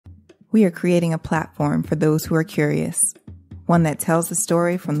We are creating a platform for those who are curious, one that tells the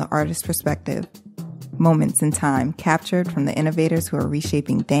story from the artist's perspective. Moments in time captured from the innovators who are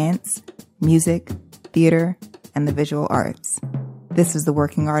reshaping dance, music, theater, and the visual arts. This is the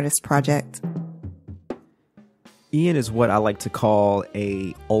Working Artist Project. Ian is what I like to call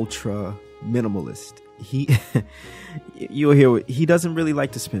a ultra minimalist. You'll hear he doesn't really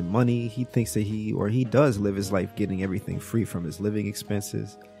like to spend money. He thinks that he does live his life getting everything free from his living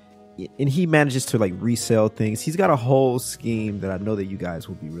expenses. And he manages to like resell things. He's got a whole scheme that I know that you guys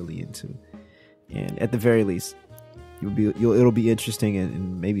will be really into. And at the very least, it'll be interesting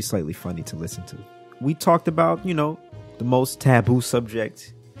and maybe slightly funny to listen to. We talked about, the most taboo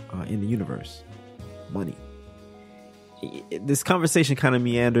subject in the universe, money. This conversation kind of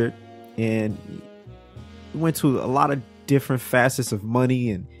meandered, and we went to a lot of different facets of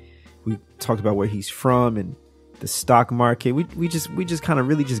money, and we talked about where he's from and the stock market. We just kind of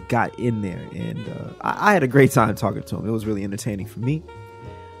really just got in there, and I had a great time talking to him. It was really entertaining for me,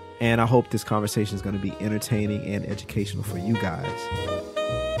 and I hope this conversation is going to be entertaining and educational for you guys.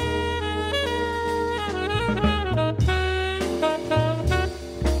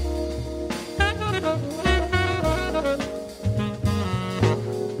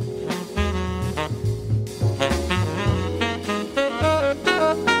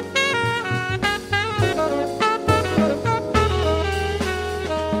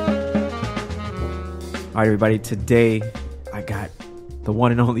 All right, everybody, today I got the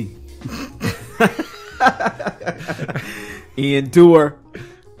one and only Ian Duerr.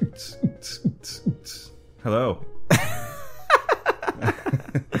 Hello.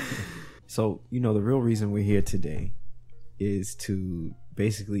 So, the real reason we're here today is to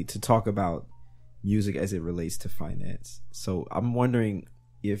basically to talk about music as it relates to finance. So I'm wondering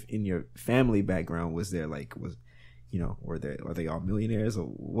if in your family background are they all millionaires, or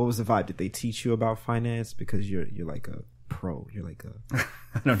what was the vibe? Did they teach you about finance? Because you're like a pro. You're like a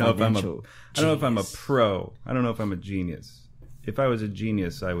I don't know if I'm a pro. I don't know if I'm a genius. If I was a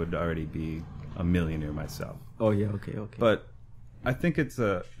genius, I would already be a millionaire myself. Oh yeah, okay. But I think it's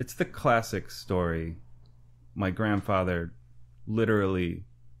the classic story. My grandfather literally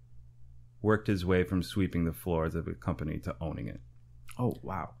worked his way from sweeping the floors of a company to owning it. Oh,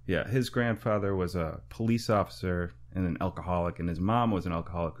 wow. Yeah, his grandfather was a police officer and an alcoholic, and his mom was an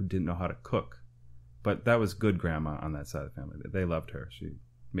alcoholic who didn't know how to cook. But that was good grandma on that side of the family. They loved her. She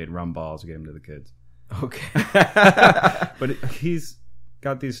made rum balls, gave them to the kids. Okay. But he's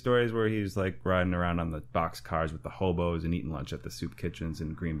got these stories where he's like riding around on the box cars with the hobos and eating lunch at the soup kitchens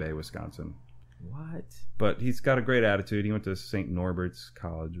in Green Bay, Wisconsin. What? But he's got a great attitude. He went to St. Norbert's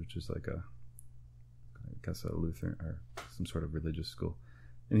College, which is like a Lutheran or some sort of religious school.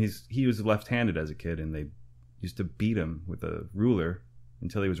 And he was left-handed as a kid, and they used to beat him with a ruler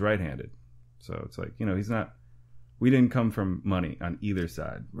until he was right-handed. So it's like, we didn't come from money on either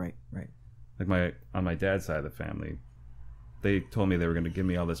side. Right. Like on my dad's side of the family, they told me they were going to give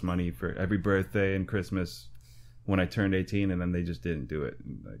me all this money for every birthday and Christmas when I turned 18, and then they just didn't do it.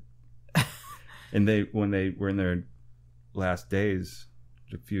 And when they were in their last days,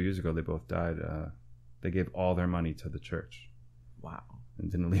 a few years ago, they both died. They gave all their money to the church. Wow. And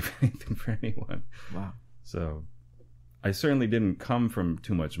didn't leave anything for anyone. Wow. So I certainly didn't come from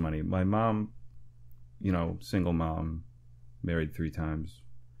too much money. My mom, single mom, married 3 times.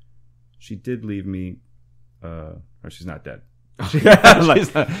 She did leave me, or she's not dead. She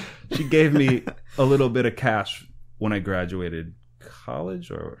gave me a little bit of cash when I graduated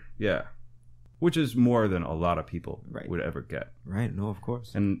college, which is more than a lot of people would ever get. Right. No, of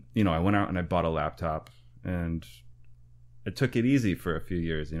course. And, I went out and I bought a laptop, and I took it easy for a few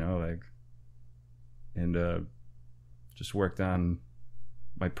years, and just worked on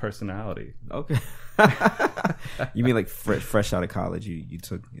my personality. Okay. You mean like fresh out of college? You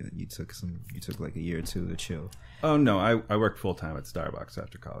took like a year or two to chill. Oh no, I worked full time at Starbucks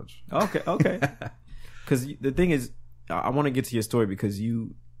after college. Okay. Because the thing is, I want to get to your story because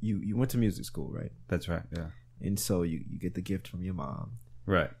you went to music school, right? That's right. Yeah. And so you get the gift from your mom.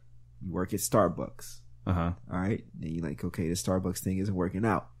 Right. You work at Starbucks. Uh-huh. All right. Then you're like, okay, the Starbucks thing isn't working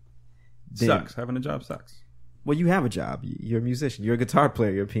out. Sucks. Having a job sucks. Well, you have a job. You're a musician. You're a guitar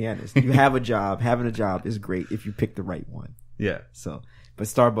player. You're a pianist. You have a job. Having a job is great if you pick the right one. Yeah. So, but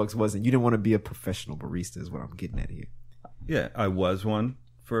Starbucks wasn't. You didn't want to be a professional barista is what I'm getting at here. Yeah, I was one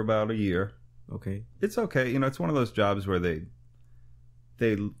for about a year. Okay. It's okay. It's one of those jobs where they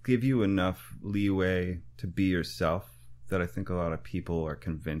give you enough leeway to be yourself that I think a lot of people are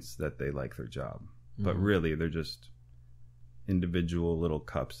convinced that they like their job. Mm-hmm. But really, they're just individual little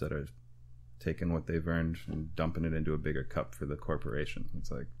cups that are taking what they've earned and dumping it into a bigger cup for the corporation. It's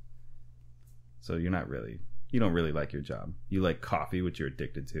like, So you don't really like your job. You like coffee, which you're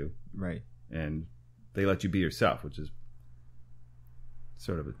addicted to. Right. And they let you be yourself, which is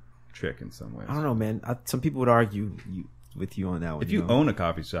sort of a trick in some ways. I don't know, man. Some people would argue with you on that one. If you own a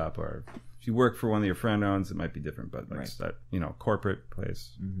coffee shop, or if you work for one that your friend owns, it might be different. But like that, corporate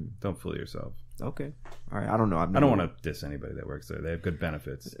place, don't fool yourself. Okay. All right. I don't know. I don't want to diss anybody that works there. They have good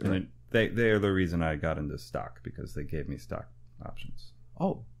benefits. Right. And they are the reason I got into stock, because they gave me stock options.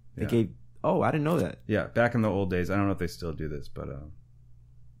 Oh, I didn't know that. Yeah. Back in the old days, I don't know if they still do this, but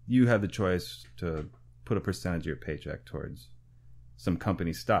you had the choice to put a percentage of your paycheck towards some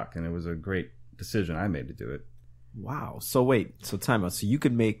company stock, and it was a great decision I made to do it. Wow. So wait, so time out. So you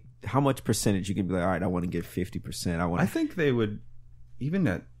could make how much percentage? You could be like, all right, I want to get 50%. I think they would, even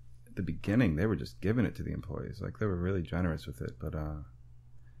at the beginning, they were just giving it to the employees. Like, they were really generous with it. But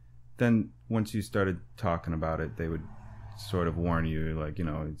then once you started talking about it, they would sort of warn you, like,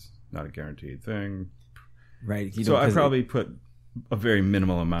 it's not a guaranteed thing. Right. So I probably put a very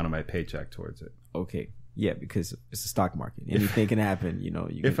minimal amount of my paycheck towards it. Okay. Yeah, because it's a stock market. Anything can happen.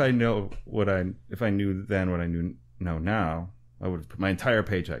 If I knew then what I know now, I would have put my entire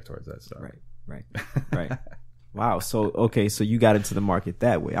paycheck towards that stuff. Right. Wow. So you got into the market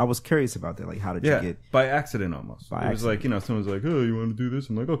that way. I was curious about that. Like, how did you get? By accident almost. It was like, someone's like, oh, you want to do this?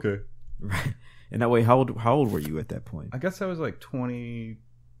 I'm like, okay. Right. And that way, how old were you at that point? I guess I was like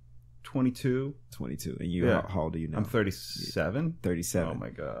 22. 22. And you, how old are you now? I'm 37. 37. Oh my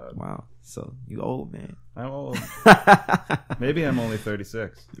God. Wow. So you old, man. I'm old. Maybe I'm only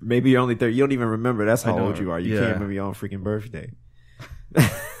 36. Maybe you're only 30. You don't even remember. That's how old you are. You can't remember your own freaking birthday.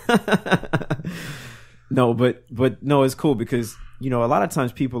 No, but no, it's cool because, a lot of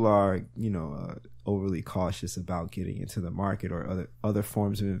times people are, overly cautious about getting into the market or other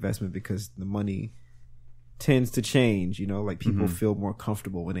forms of investment because the money tends to change. Like people feel more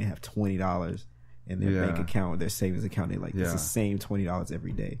comfortable when they have $20 in their bank account or their savings account. They it's the same $20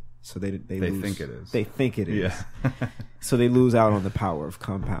 every day. So they lose, think it is. They think it is. Yeah. So they lose out on the power of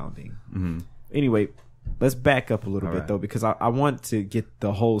compounding. Mm-hmm. Anyway, let's back up a little bit though, because I want to get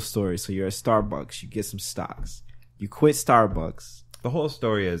the whole story. So you're at Starbucks, you get some stocks, you quit Starbucks. The whole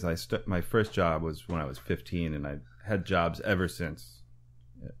story is my first job was when I was 15, and I had jobs ever since.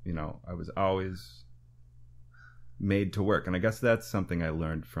 I was always made to work, and I guess that's something I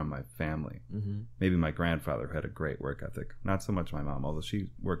learned from my family. Mm-hmm. Maybe my grandfather had a great work ethic, not so much my mom, although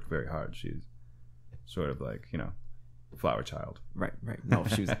she worked very hard. She's sort of like flower child. Right. No,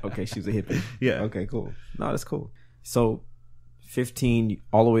 she was okay. She was a hippie. Yeah. Okay, cool. No, that's cool. So 15,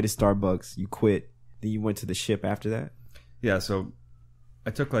 all the way to Starbucks, you quit, then you went to the ship after that. Yeah, so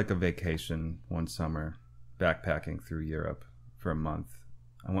I took like a vacation one summer backpacking through Europe for a month.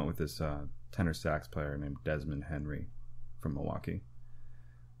 I went with this tenor sax player named Desmond Henry from Milwaukee.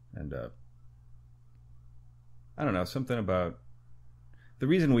 And I don't know, something about the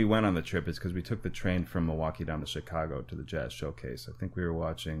reason we went on the trip is because we took the train from Milwaukee down to Chicago to the Jazz Showcase. I think we were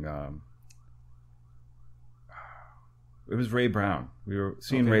watching it was Ray Brown. We were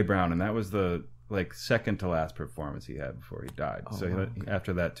seeing Ray Brown, and that was the second to last performance he had before he died.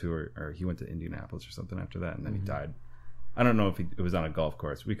 After that tour, or he went to Indianapolis or something after that, and then he died. I don't know if it was on a golf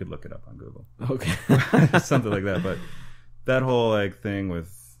course. We could look it up on Google. Okay. Something like that. But that whole thing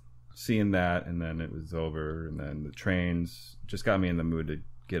with seeing that, and then it was over, and then the trains just got me in the mood to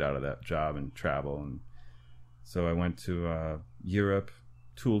get out of that job and travel. And so I went to Europe,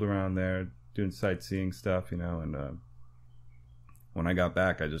 tooled around there, doing sightseeing stuff, and when I got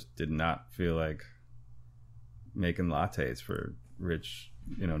back, I just did not feel like making lattes for rich,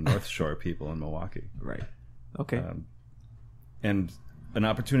 North Shore people in Milwaukee. Right. Okay. And an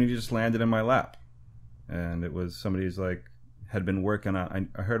opportunity just landed in my lap, and it was somebody who's had been working on.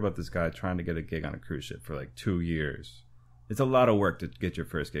 I heard about this guy trying to get a gig on a cruise ship for 2 years. It's a lot of work to get your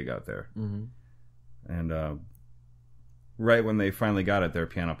first gig out there. Mm-hmm. And right when they finally got it, their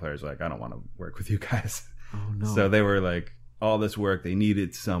piano player's like, "I don't want to work with you guys." Oh no! So they were like, all this work, they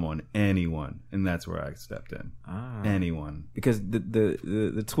needed anyone, and that's where I stepped in. Anyone. Because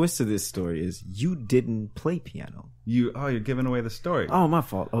the twist of this story is you didn't play piano. You're giving away the story. Oh, my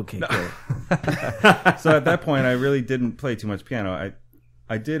fault. Okay, no. Good. So at that point, I really didn't play too much piano.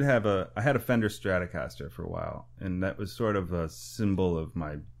 I had a Fender Stratocaster for a while, and that was sort of a symbol of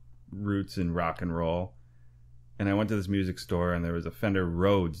my roots in rock and roll. And I went to this music store, and there was a Fender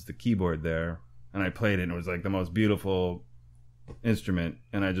Rhodes, the keyboard there, and I played it, and it was the most beautiful instrument,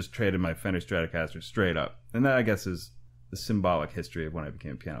 and I just traded my Fender Stratocaster straight up. And that, I guess, is the symbolic history of when I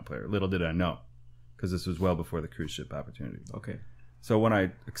became a piano player. Little did I know, because this was well before the cruise ship opportunity. Okay. So when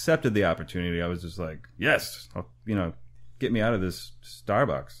I accepted the opportunity, I was just like, yes, get me out of this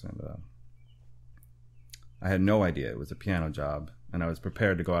Starbucks. And I had no idea it was a piano job, and I was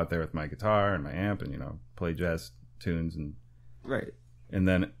prepared to go out there with my guitar and my amp and, you know, play jazz tunes. And Right. And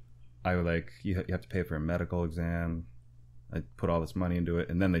then I was like, you have to pay for a medical exam. I put all this money into it,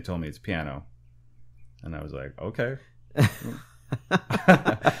 and then they told me it's piano. And I was like, okay.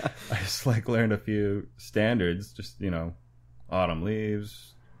 I just like learned a few standards, just, you know, Autumn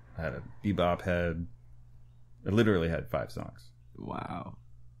Leaves. I had a bebop head. I literally had 5 songs. Wow.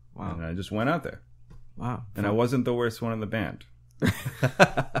 And I just went out there. Wow. And I wasn't the worst one in the band.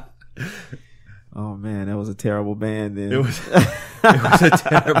 Oh man, that was a terrible band then. It was a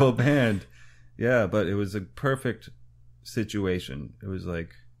terrible band. Yeah, but it was a perfect situation. It was like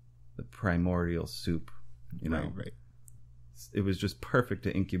the primordial soup, you know. Right. It was just perfect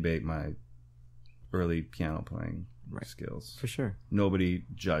to incubate my early piano playing skills. For sure. Nobody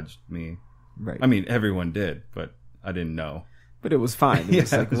judged me. Right. I mean, everyone did, but I didn't know. But it was fine. It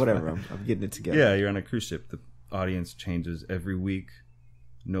was Yeah, like, it was whatever, fine. I'm getting it together. Yeah, you're on a cruise ship. The audience changes every week.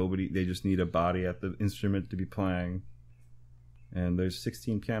 They just need a body at the instrument to be playing. And there's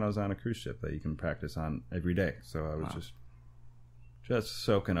 16 pianos on a cruise ship that you can practice on every day. So I was just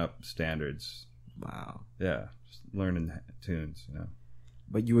soaking up standards. Wow. Yeah, just learning tunes, you know.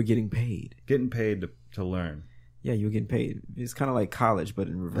 But you were getting paid. Getting paid to learn. Yeah, you were getting paid. It's kind of like college, but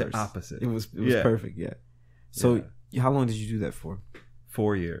in reverse. The opposite. It was perfect, yeah. So how long did you do that for?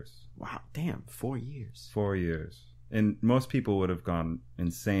 4 years. Wow, damn, 4 years. 4 years. And most people would have gone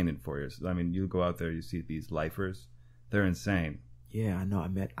insane in 4 years. I mean, you go out there, you see these lifers. They're insane. Yeah, I know.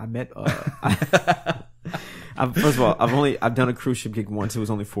 First of all, I've done a cruise ship gig once. It was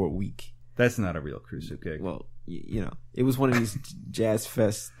only for a week. That's not a real cruise ship gig. Well, you know, it was one of these jazz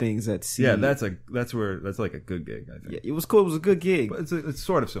fest things at sea. Yeah, that's like a good gig, I think. Yeah, it was cool. It was a good gig. But it's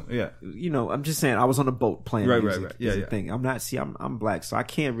sort of something. Yeah. You know, I'm just saying I was on a boat playing music. Right. Yeah, is the yeah. thing. I'm black, so I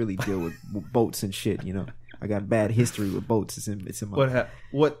can't really deal with boats and shit, you know. I got bad history with boats. It's in my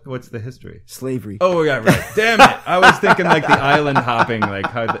What's the history? Slavery. Oh yeah, right. Damn it! I was thinking like the island hopping, like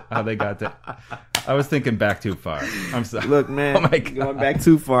how they got to. I was thinking back too far. I'm sorry. Look, man, oh my God. going back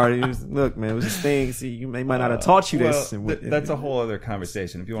too far. Look, man, it was this thing. See, they might not have taught you this. That's a whole other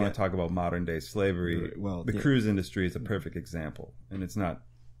conversation. If you want to talk about modern day slavery, the cruise industry is a perfect example, and it's not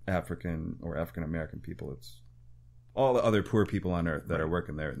African or African American people. It's all the other poor people on earth that are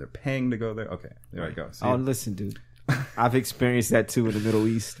working there, and they're paying to go there. Okay, there I go. See? Oh, listen, dude. I've experienced that too in the Middle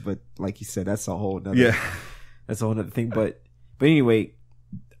East, but like you said, that's a whole nother. That's a whole other thing. But anyway,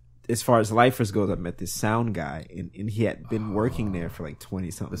 as far as lifers goes, I met this sound guy, and he had been working there for like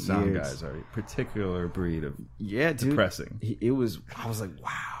 20-something years. The sound guys are a particular breed of depressing. I was like,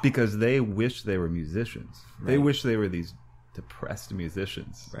 wow, because they wish they were musicians. Right. They wish they were these depressed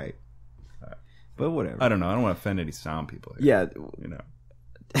musicians, right? But whatever. I don't know. I don't want to offend any sound people here. Yeah, you know,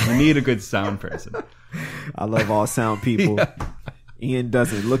 you need a good sound person. I love all sound people. Ian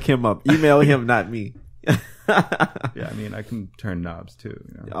doesn't. Look him up. Email him, not me. Yeah, I mean, I can turn knobs too.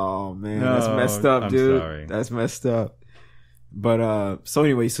 You know? Oh man, that's messed up, dude. Sorry. That's messed up. But so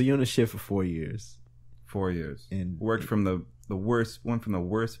anyway, so you're on the ship for 4 years. 4 years, and worked from the worst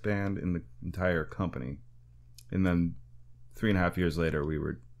band in the entire company, and then 3.5 years later,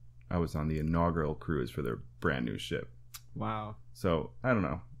 I was on the inaugural cruise for their brand new ship. Wow. So I don't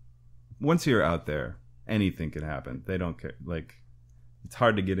know. Once you're out there, anything can happen. They don't care. Like, it's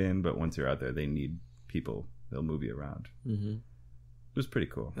hard to get in, but once you're out there, they need people. They'll move you around. Mm-hmm. It was pretty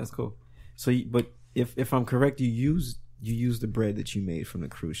cool. That's cool. So, but if I'm correct, you used the bread that you made from the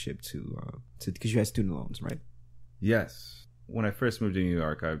cruise ship to because you had student loans, right? Yes. When I first moved to New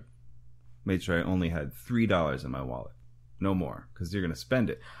York, I made sure I only had $3 in my wallet, no more, because you're gonna spend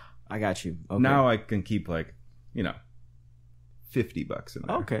it. I got you. Okay. Now I can keep $50 in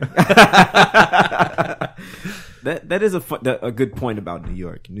there. Okay. that is a good point about New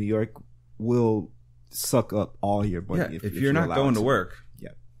York. New York will suck up all your money if you're not going to work. Yeah,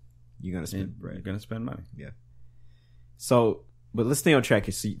 you're gonna spend bread. You're gonna spend money. Yeah. So, but let's stay on track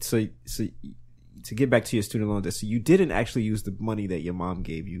here. So to get back to your student loans, so you didn't actually use the money that your mom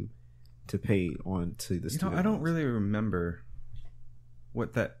gave you to pay on to the student loans. I don't really remember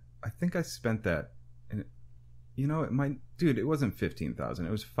what that. I think I spent that, and it wasn't 15,000. It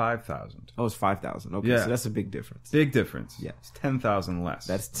was 5,000. Oh, it's 5,000. Okay, yeah. So that's a big difference. Big difference. Yeah, it's 10,000 less.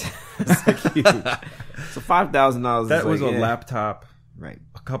 That's huge. So $5,000. That was a laptop, right?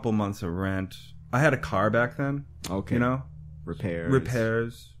 A couple months of rent. I had a car back then. Okay,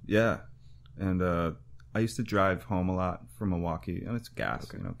 repairs. Yeah, and I used to drive home a lot from Milwaukee, and it's gas,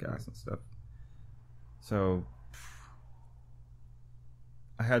 gas and stuff. So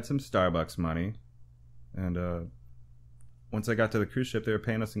I had some Starbucks money, and once I got to the cruise ship, they were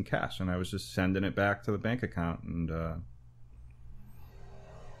paying us in cash, and I was just sending it back to the bank account. And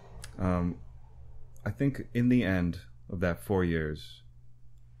I think in the end of that 4 years,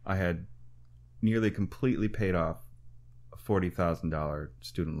 I had nearly completely paid off a $40,000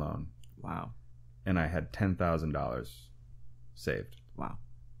 student loan. Wow. And I had $10,000 saved. Wow.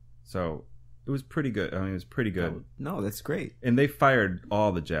 So it was pretty good. I mean, it was pretty good. No, that's great. And they fired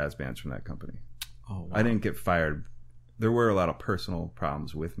all the jazz bands from that company. Oh, wow. I didn't get fired. There were a lot of personal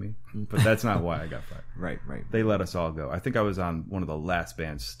problems with me, but that's not why I got fired. Right. They let us all go. I think I was on one of the last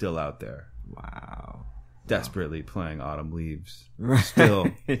bands still out there. Wow. Desperately playing Autumn Leaves. Right.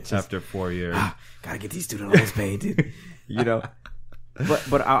 Still, after 4 years. Gotta get these student loans paid, dude. You know?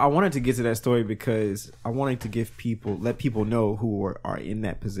 But I wanted to get to that story because I wanted to let people know who are in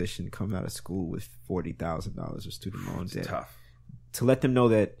that position coming out of school with $40,000 of student loan debt. Tough. To let them know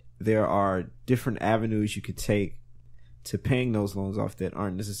that there are different avenues you could take to paying those loans off that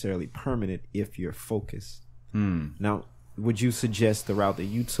aren't necessarily permanent if you're focused. Now, would you suggest the route that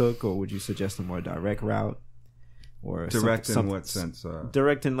you took, or would you suggest a more direct route? Or direct in what sense?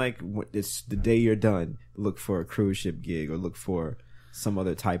 Direct in like it's the day you're done, look for a cruise ship gig or look for some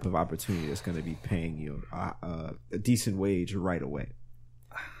other type of opportunity that's going to be paying you a decent wage right away.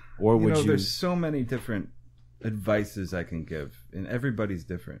 Or would you? There's so many different advices I can give, and everybody's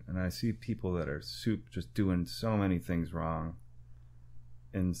different. And I see people that are just doing so many things wrong,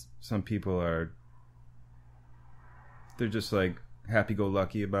 and some people they're just like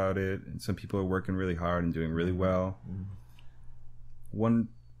happy-go-lucky about it, and some people are working really hard and doing really well. One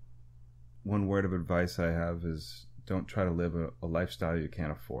word of advice I have is don't try to live a lifestyle you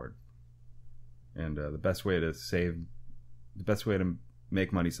can't afford. And the best way to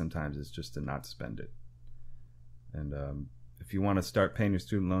make money sometimes is just to not spend it. And if you want to start paying your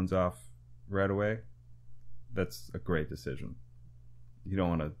student loans off right away, that's a great decision. You don't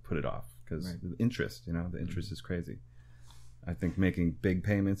want to put it off because the interest, the interest is crazy. I think making big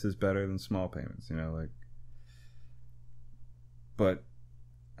payments is better than small payments, But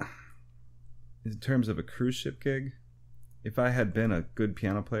in terms of a cruise ship gig, if I had been a good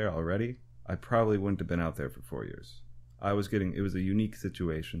piano player already, I probably wouldn't have been out there for 4 years. It was a unique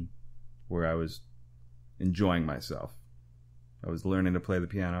situation where I was enjoying myself. I was learning to play the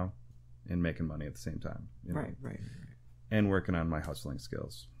piano and making money at the same time. Right. And working on my hustling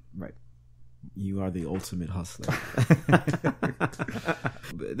skills. Right. You are the ultimate hustler.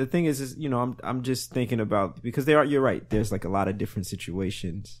 The thing is I'm just thinking about, because you're right, there's like a lot of different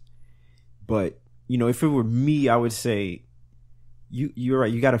situations. But, if it were me, I would say you're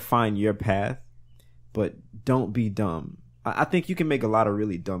right, you got to find your path, but don't be dumb. I think you can make a lot of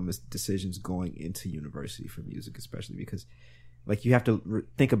really dumb decisions going into university for music, especially because like you have to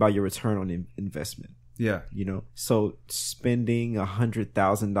think about your return on investment. Yeah. So spending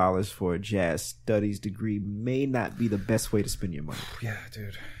 $100,000 for a jazz studies degree may not be the best way to spend your money. Yeah,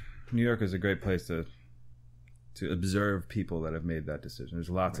 dude. New York is a great place to observe people that have made that decision. There's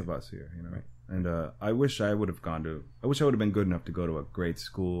lots of us here, Right. And I wish I would have been good enough to go to a great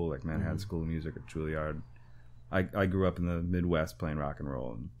school like Manhattan School of Music or Juilliard. I grew up in the Midwest playing rock and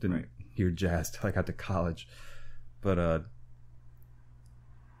roll and didn't hear jazz till I got to college. But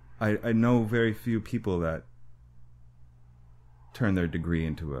I know very few people that turn their degree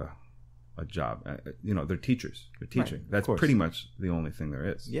into a job. They're teachers. They're teaching. Right, that's pretty much the only thing there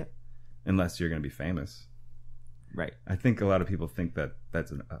is. Yeah. Unless you're going to be famous. Right. I think a lot of people think that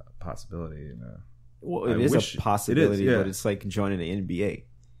that's a possibility. Well, it is a possibility, but it's like joining the NBA.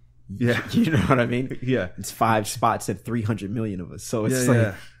 Yeah. You know what I mean? Yeah. It's 5 spots at 300 million of us. So it's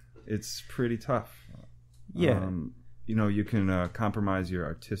it's pretty tough. Yeah. You can compromise your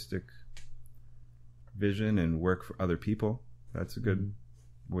artistic vision and work for other people. That's a good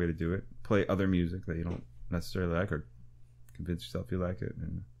way to do it. Play other music that you don't necessarily like, or convince yourself you like it.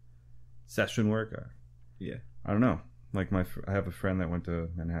 And session work. I don't know. Like I have a friend that went to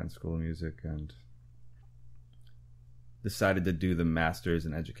Manhattan School of Music and decided to do the master's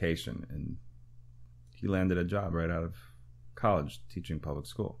in education, and he landed a job right out of college teaching public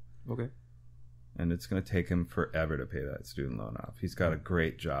school. Okay. And it's going to take him forever to pay that student loan off. He's got a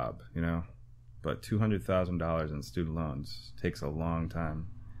great job, but $200,000 in student loans takes a long time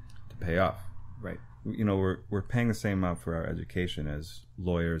to pay off. Right. We're paying the same amount for our education as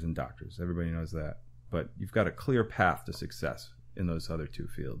lawyers and doctors. Everybody knows that. But you've got a clear path to success in those other two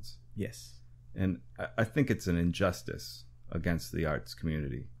fields. Yes. And I think it's an injustice against the arts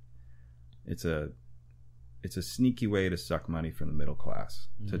community. It's a sneaky way to suck money from the middle class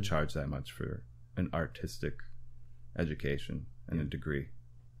to charge that much for an artistic education and a degree.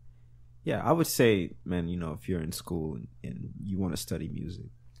 Yeah, I would say, man, if you're in school and you want to study music,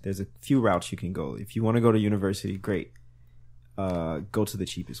 there's a few routes you can go. If you want to go to university, great. Go to the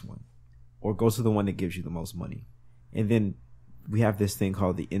cheapest one, or go to the one that gives you the most money. And then we have this thing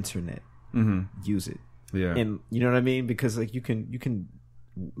called the internet. Use it. Yeah. And you know what I mean? Because like you can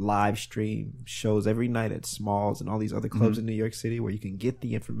live stream shows every night at Smalls and all these other clubs in New York City where you can get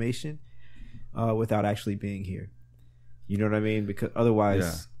the information without actually being here. You know what I mean? Because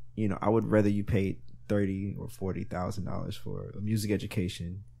otherwise, I would rather you pay $30,000 or $40,000 for a music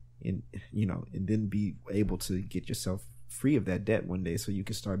education, and then be able to get yourself free of that debt one day, so you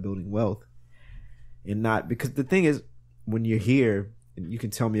can start building wealth. And not because the thing is, when you're here, and you can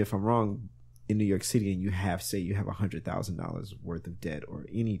tell me if I'm wrong, in New York City, and you have $100,000 worth of debt or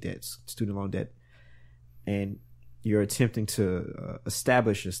any debt, student loan debt, and you're attempting to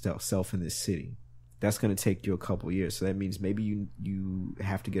establish yourself in this city, that's going to take you a couple of years. So that means maybe you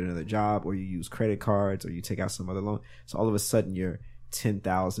have to get another job, or you use credit cards, or you take out some other loan. So all of a sudden you're $10,000,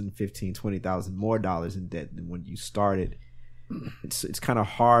 $15,000, $20,000 more dollars in debt than when you started. It's kind of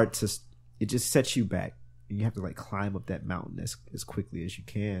hard to. It just sets you back, and you have to like climb up that mountain as quickly as you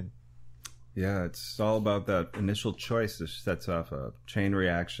can. Yeah, it's all about that initial choice that sets off a chain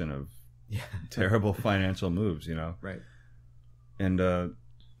reaction of terrible financial moves, Right. And the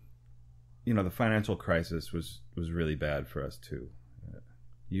financial crisis was really bad for us too.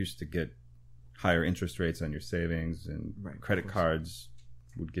 You used to get higher interest rates on your savings, and credit cards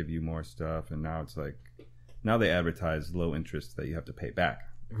would give you more stuff, and now it's like, now they advertise low interest that you have to pay back.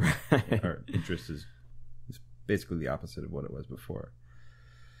 Right. Or interest is basically the opposite of what it was before.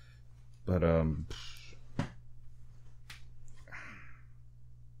 But in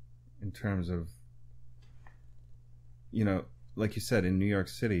terms of, like you said, in New York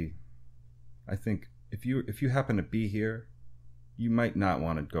City, I think if you happen to be here, you might not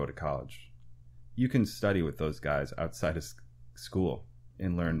want to go to college. You can study with those guys outside of school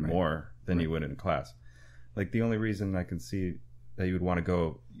and learn more than you would in class. Like, the only reason I can see that you would want to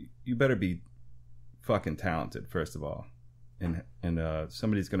go, you better be fucking talented, first of all. And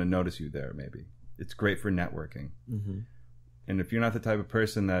somebody's going to notice you there, maybe. It's great for networking. And if you're not the type of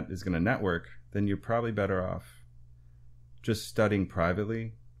person that is going to network, then you're probably better off just studying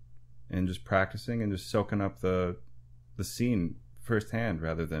privately and just practicing and just soaking up the scene firsthand,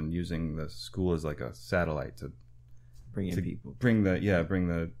 rather than using the school as like a satellite to bring in people. Bring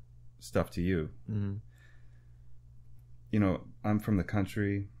the stuff to you. I'm from the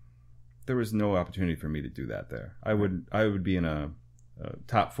country. There was no opportunity for me to do that there. I would be in a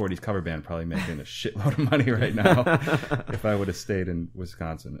top 40s cover band, probably making a shitload of money right now if I would have stayed in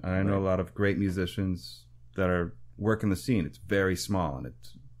Wisconsin. And I know a lot of great musicians that are working the scene. It's very small, and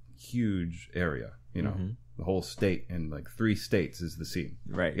it's a huge area. The whole state, and like 3 states is the scene.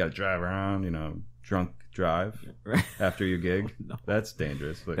 Right. You got to drive around, drunk drive after your gig. No. That's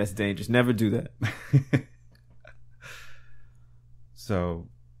dangerous. That's dangerous. Never do that. So,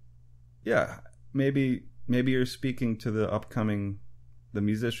 yeah, maybe you're speaking to the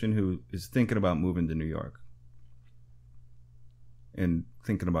musician who is thinking about moving to New York and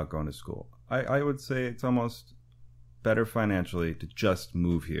thinking about going to school. I would say it's almost better financially to just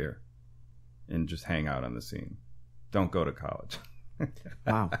move here and just hang out on the scene. Don't go to college.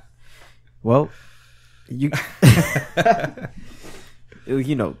 Wow. Well,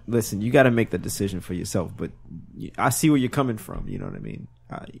 listen, you got to make the decision for yourself, but I see where you're coming from. You know what I mean?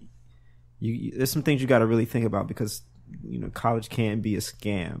 There's some things you got to really think about, because college can be a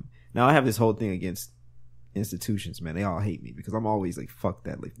scam. Now, I have this whole thing against institutions, man. They all hate me because I'm always like, fuck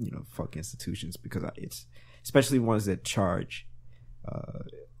that, like, fuck institutions, because it's especially ones that charge a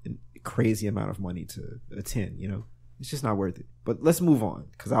crazy amount of money to attend. It's just not worth it. But let's move on,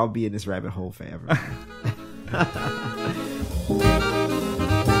 because I'll be in this rabbit hole forever.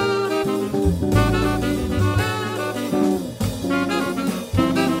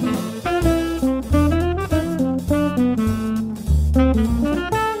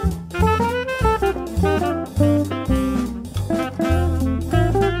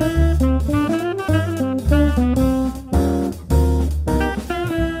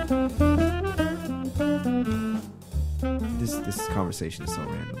 This conversation is so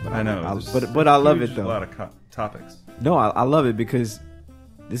random. But I know. But I love it, though. A lot of topics. No, I love it, because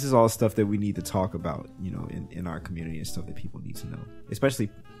this is all stuff that we need to talk about, in our community, and stuff that people need to know, especially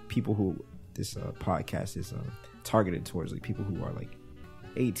people who this podcast is targeted towards, like people who are like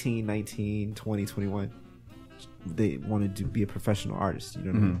 18, 19, 20, 21. They want to be a professional artist, you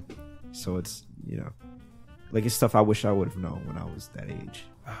know what I mean? So it's, like, it's stuff I wish I would have known when I was that age.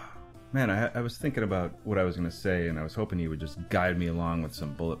 Man, I was thinking about what I was going to say, and I was hoping you would just guide me along with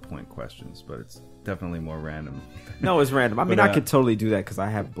some bullet point questions, but it's definitely more random. No, it's random. I mean, I could totally do that because I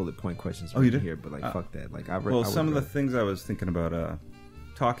have bullet point questions you do? here, but like, fuck that. Like, some of the things I was thinking about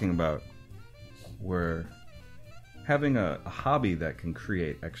talking about were having a hobby that can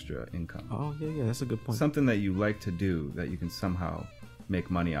create extra income. Oh, yeah, that's a good point. Something that you like to do that you can somehow make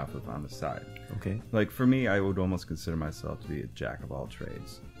money off of on the side. Okay. Like, for me, I would almost consider myself to be a jack of all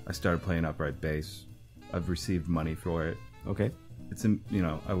trades. I started playing upright bass. I've received money for it. Okay. It's,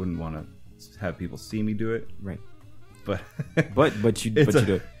 I wouldn't want to have people see me do it. Right. But but you do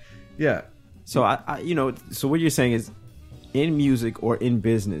it. Yeah. So so what you're saying is, in music or in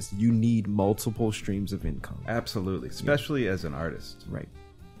business, you need multiple streams of income. Absolutely, especially as an artist. Right.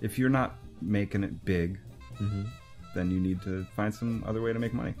 If you're not making it big, then you need to find some other way to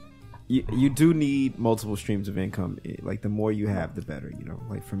make money. You do need multiple streams of income. Like, the more you have, the better.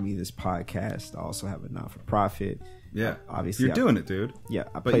 Like, for me, this podcast, I also have a not-for-profit. Yeah, obviously you're doing it, dude. Yeah,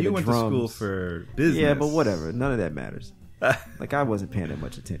 but you went to school for business. Yeah, but whatever. None of that matters. Like, I wasn't paying that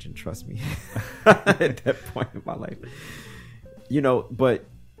much attention. Trust me. At that point in my life, But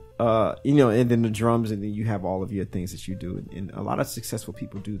and then the drums, and then you have all of your things that you do, and a lot of successful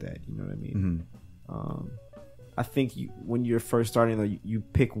people do that. You know what I mean? Mm-hmm. I think when you're first starting, though, you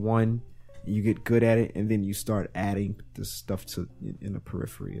pick one, you get good at it, and then you start adding the stuff in the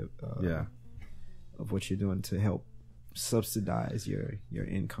periphery of what you're doing to help subsidize your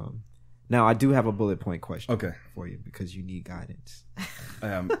income. Now, I do have a bullet point question for you because you need guidance.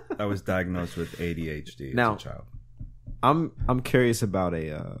 I was diagnosed with ADHD as a child. I'm curious about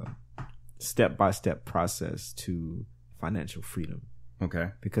a step-by-step process to financial freedom. Okay.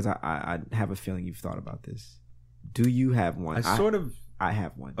 Because I have a feeling you've thought about this. Do you have one? I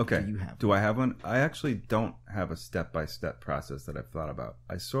have one. Okay. Do I have one? I actually don't have a step-by-step process that I've thought about.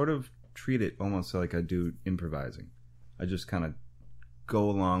 I sort of treat it almost like I do improvising. I just kind of go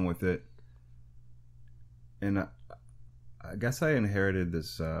along with it. And I guess I inherited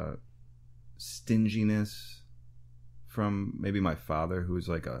this stinginess from maybe my father, who's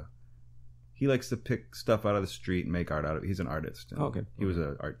like he likes to pick stuff out of the street and make art out of it. He's an artist. Okay. He was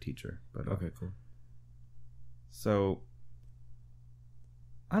an art teacher. But, okay, cool. So,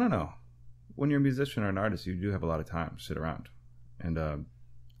 I don't know. When you're a musician or an artist, you do have a lot of time to sit around. And don't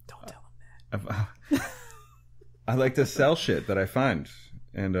tell him that. I like to sell shit that I find.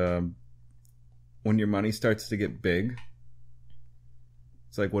 And when your money starts to get big,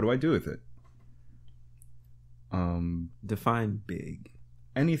 it's like, what do I do with it? Define big.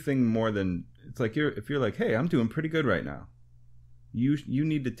 Anything more than, it's like, if you're like, hey, I'm doing pretty good right now, you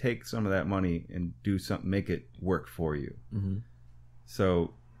need to take some of that money and do something, make it work for you. Mm-hmm.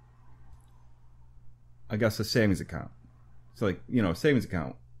 So I guess a savings account. It's like, a savings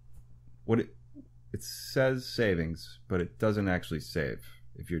account. It says savings, but it doesn't actually save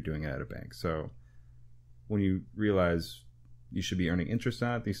if you're doing it at a bank. So when you realize you should be earning interest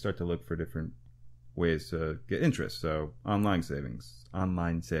on it, you start to look for different ways to get interest. So online savings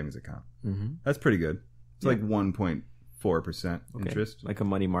account. Mm-hmm. That's pretty good. It's like 1.4% interest. Like a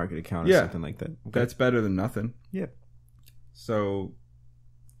money market account or something like that. Okay. That's better than nothing. Yeah. So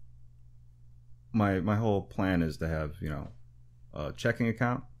my whole plan is to have, a checking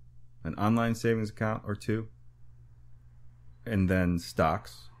account, an online savings account or two, and then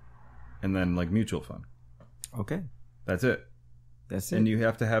stocks, and then like mutual fund. Okay. That's it. And you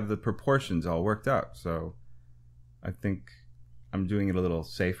have to have the proportions all worked out. So I think I'm doing it a little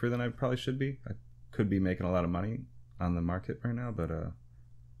safer than I probably should be. I could be making a lot of money on the market right now, but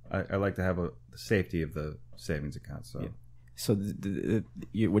I like to have the safety of the savings account. So, so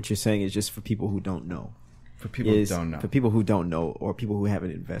what you're saying is just for people who don't know. For people who don't know. For people who don't know, or people who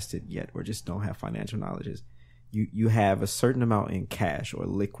haven't invested yet, or just don't have financial knowledge, you have a certain amount in cash or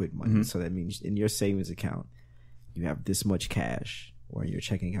liquid money. Mm-hmm. So that means in your savings account, you have this much cash, or in your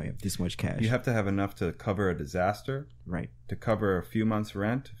checking account, you have this much cash. You have to have enough to cover a disaster, right? To cover a few months'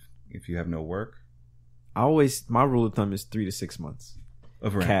 rent if you have no work. My rule of thumb is 3 to 6 months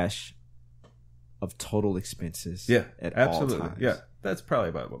of rent. Cash of total expenses. Yeah, at absolutely. all times. Yeah, that's probably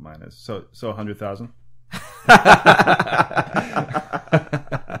about what mine is. So 100,000.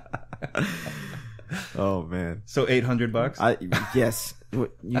 Oh man! So $800. Yes,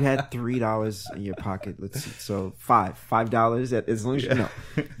 you had $3 in your pocket. Let's see. So $5 as long as you know.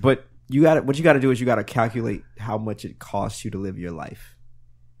 But what you got to do is you got to calculate how much it costs you to live your life.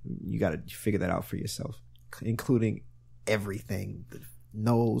 You got to figure that out for yourself, including everything: the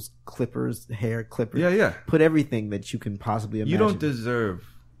nose clippers, hair clippers. Yeah. Put everything that you can possibly imagine. You don't deserve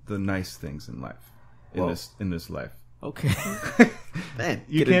the nice things in life. In this life. Okay. Man,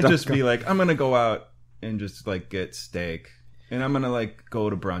 you can't just be like, I'm gonna go out and just like get steak, and I'm gonna like go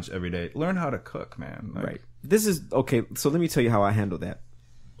to brunch every day. Learn how to cook, man. Like, right. This is okay. So let me tell you how I handle that.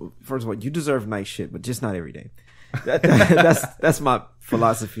 First of all, you deserve nice shit, but just not every day. That's my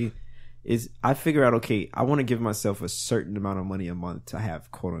philosophy. Is I figure out, okay, I want to give myself a certain amount of money a month to have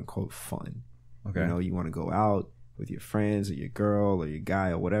quote unquote fun. Okay. You know, you want to go out with your friends or your girl or your guy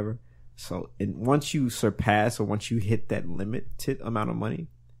or whatever. So, and once you surpass or once you hit that limited amount of money,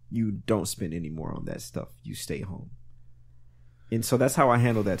 you don't spend any more on that stuff. You stay home. And so that's how I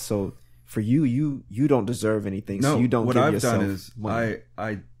handle that. So for you don't deserve anything. No, so you don't what give I've yourself done is money.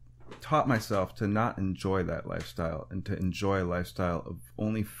 I taught myself to not enjoy that lifestyle and to enjoy a lifestyle of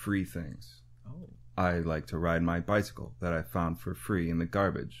only free things. Oh. I like to ride my bicycle that I found for free in the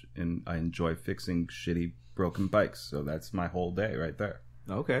garbage, and I enjoy fixing shitty broken bikes. So that's my whole day right there.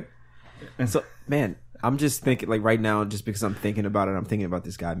 Okay. And so, man, I'm just thinking, like right now, just because I'm thinking about it, I'm thinking about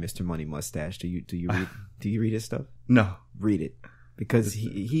this guy, Mr. Money Mustache. Do you read his stuff? No. Read it, because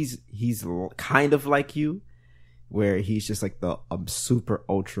he's kind of like you, where he's just like the super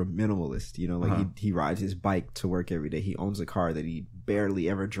ultra minimalist. You know, like he rides his bike to work every day. He owns a car that he barely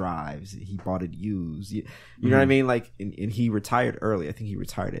ever drives. He bought it used. You know what I mean? Like, and he retired early. I think he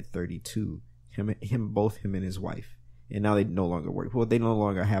retired at 32. Both him and his wife. And now they no longer work. Well, they no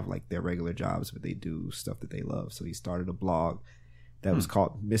longer have like their regular jobs, but they do stuff that they love. So he started a blog that was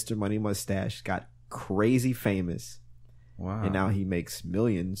called Mr. Money Mustache. Got crazy famous. Wow. And now he makes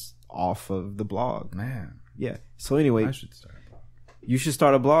millions off of the blog. Man. Yeah. So anyway, I should start a blog. You should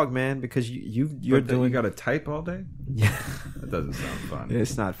start a blog, man, because you're doing. You got to type all day. Yeah. That doesn't sound fun.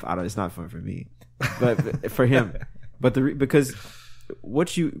 It's not. It's not fun for me, but for him. But because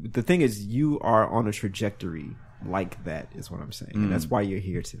the thing is, you are on a trajectory like that, is what I'm saying, and that's why you're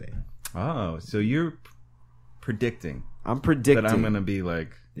here today. Oh, so you're predicting? I'm predicting that I'm going to be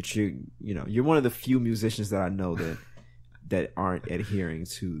like that. You're one of the few musicians that I know that aren't adhering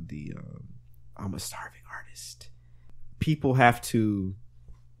to the I'm a starving artist. People have to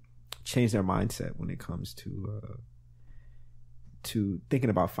change their mindset when it comes to thinking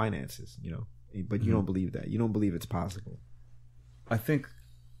about finances, but you don't believe that. You don't believe it's possible. I think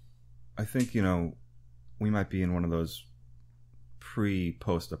we might be in one of those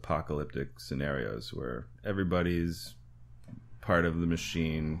post-apocalyptic scenarios where everybody's part of the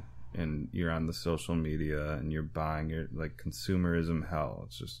machine and you're on the social media and you're buying your like consumerism hell.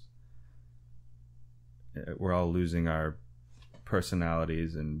 It's just we're all losing our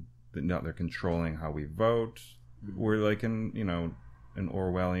personalities and they're controlling how we vote. We're like in an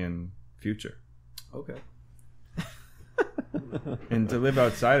Orwellian future. Okay. And to live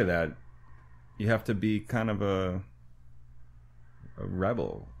outside of that, you have to be kind of a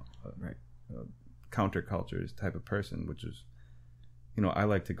rebel, right? A counterculture type of person, which is, I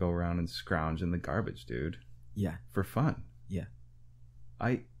like to go around and scrounge in the garbage, dude. Yeah. For fun. Yeah.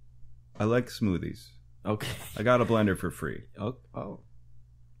 I like smoothies. Okay. I got a blender for free. Oh.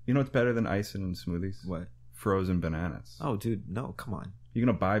 You know what's better than icing in smoothies? What? Frozen bananas. Oh, dude, no, come on. You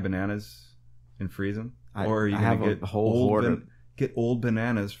gonna buy bananas and freeze them? Or are you gonna get a whole get old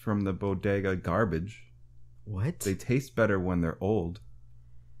bananas from the bodega garbage? What? They taste better when they're old.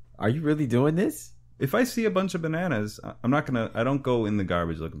 Are you really doing this? If I see a bunch of bananas, I don't go in the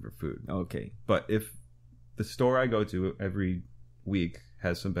garbage looking for food. Okay. But if the store I go to every week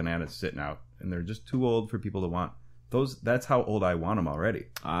has some bananas sitting out and they're just too old for people to want, that's how old I want them already.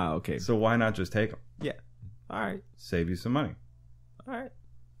 Ah, okay. So why not just take them? Yeah. All right. Save you some money. All right.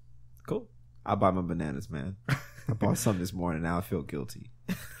 Cool. I'll buy my bananas, man. I bought some this morning. Now I feel guilty.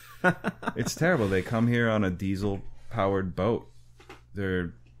 It's terrible. They come here on a diesel-powered boat.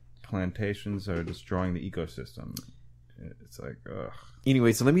 Their plantations are destroying the ecosystem. It's like, ugh.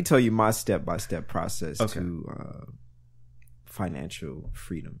 Anyway, so let me tell you my step-by-step process to financial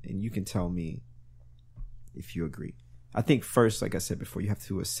freedom. And you can tell me if you agree. I think first, like I said before, you have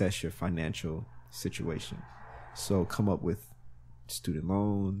to assess your financial situation. So come up with student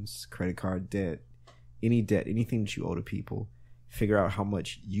loans, credit card debt, anything that you owe to people. Figure out how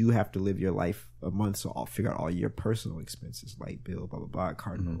much you have to live your life a month. So I'll figure out all your personal expenses, light bill, blah, blah, blah,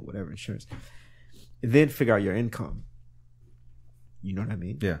 Cardinal, whatever, insurance. And then figure out your income. You know what I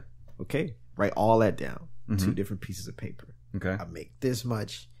mean? Yeah. Okay. Write all that down. 2 different pieces of paper. Okay. I make this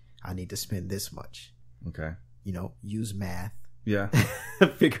much. I need to spend this much. Okay. Use math. Yeah.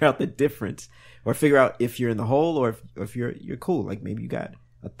 Figure out the difference, or figure out if you're in the hole or if you're cool. Like maybe you got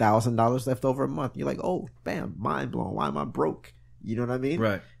 $1,000 left over a month. You're like, oh, bam, mind blown. Why am I broke? You know what I mean?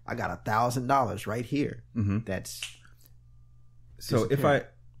 Right. I got $1,000 right here. Mm-hmm. That's so if I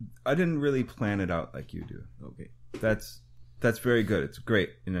didn't really plan it out like you do. Okay. that's very good. It's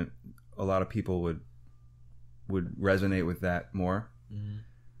great, and a lot of people would resonate with that more. Mm-hmm.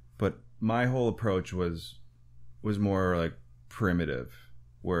 But my whole approach was more like primitive,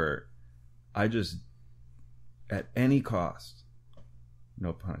 where I just, at any cost,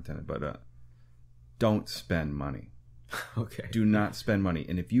 no pun intended, but don't spend money. Okay. Do not spend money.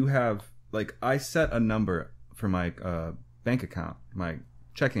 And if you have, like, I set a number for my bank account, my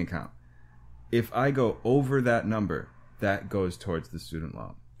checking account. If I go over that number, that goes towards the student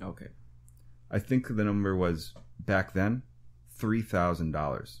loan. Okay. I think the number was, back then,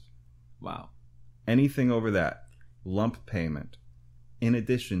 $3,000. Wow. Anything over that, lump payment, in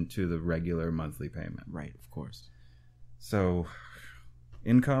addition to the regular monthly payment. Right, of course. So,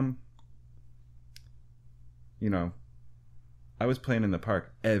 income, I was playing in the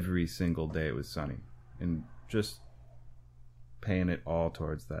park every single day it was sunny, and just paying it all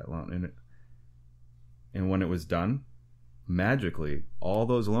towards that loan. And when it was done, magically, all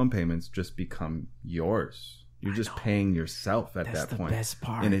those loan payments just become yours. You're just paying yourself at that point. That's the best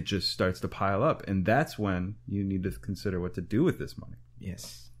part. And it just starts to pile up. And that's when you need to consider what to do with this money.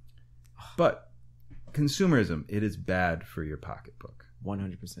 Yes. But consumerism, it is bad for your pocketbook.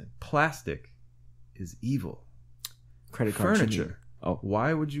 100%. Plastic is evil. Credit card furniture. Oh,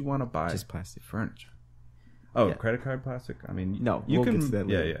 why would you want to buy just plastic furniture? Oh, yeah. Credit card plastic? I mean, no, you we'll can. Get to that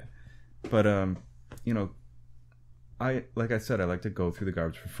later. Yeah. But like I said, I like to go through the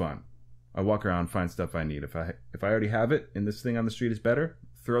garbage for fun. I walk around, find stuff I need. If I already have it and this thing on the street is better,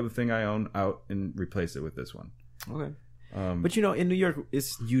 throw the thing I own out and replace it with this one. Okay. But in New York,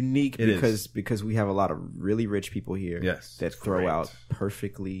 it's unique because we have a lot of really rich people here that throw out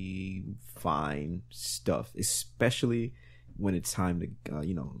perfectly fine stuff, especially when it's time to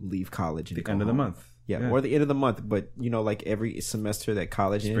leave college and the end of the month. Yeah, or the end of the month. But like every semester that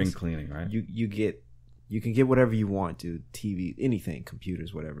college ends, cleaning, right? You can get whatever you want, dude. TV, anything,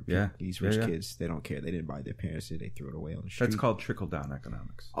 computers, whatever. Yeah. These rich kids, they don't care. They didn't buy their parents. They threw it away on the street. That's called trickle-down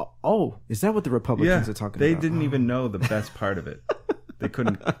economics. Oh, is that what the Republicans are talking about? They didn't even know the best part of it. They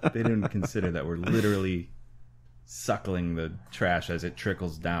didn't consider that we're literally suckling the trash as it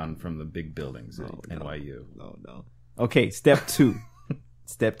trickles down from the big buildings at NYU. No. Okay, step 2.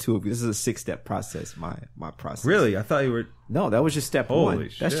 Step 2. This is a 6-step process, my process. Really? I thought you were... No, that was just step 1. Holy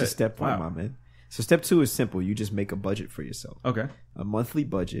shit. That's just step 1, my man. So step 2 is simple. You just make a budget for yourself. Okay. A monthly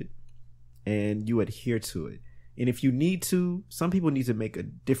budget, and you adhere to it. And if you need to, some people need to make a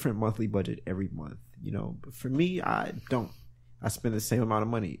different monthly budget every month. But for me, I don't. I spend the same amount of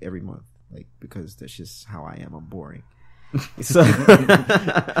money every month, because that's just how I am. I'm boring. So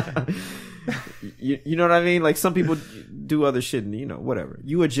you know what I mean? Like, some people do other shit and whatever.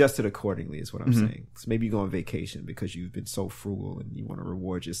 You adjust it accordingly is what I'm saying. So maybe you go on vacation because you've been so frugal and you want to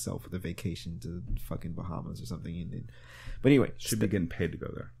reward yourself with a vacation to fucking Bahamas or something. But anyway, should be getting paid to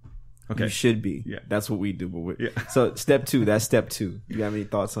go there. Okay. You should be. Yeah. That's what we do. But So step 2, that's step 2. You have any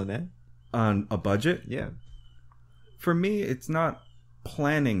thoughts on that? On a budget? Yeah. For me, it's not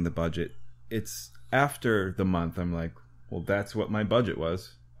planning the budget. It's after the month. I'm like, well, that's what my budget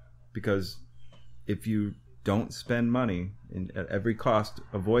was. Because if you don't spend money and at every cost,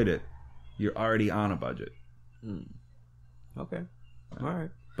 avoid it, you're already on a budget. Okay. All right.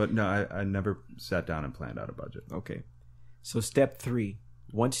 But no, I never sat down and planned out a budget. Okay. So step 3,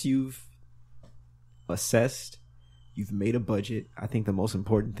 once you've assessed, you've made a budget, I think the most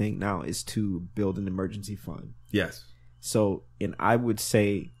important thing now is to build an emergency fund. Yes. So, and I would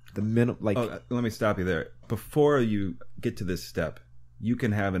say the minimum, let me stop you there. Before you get to this step, you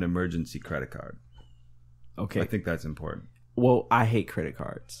can have an emergency credit card. Okay. I think that's important. Well, I hate credit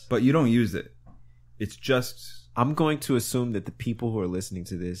cards. But you don't use it. It's just... I'm going to assume that the people who are listening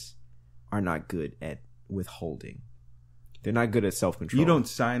to this are not good at withholding. They're not good at self-control. You don't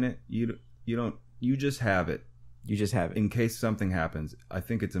sign it. You just have it. You just have it. In case something happens, I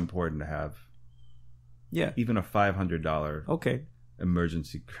think it's important to have even a $500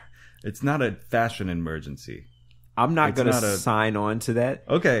 emergency. It's not a fashion emergency. I'm not going to sign on to that.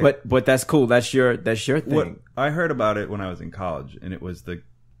 Okay. But that's cool. That's your thing. I heard about it when I was in college, and it was the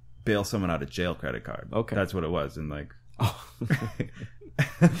bail someone out of jail credit card. Okay. That's what it was. And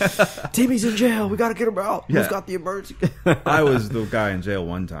Timmy's in jail. We got to get him out. Who's got the emergency? I was the guy in jail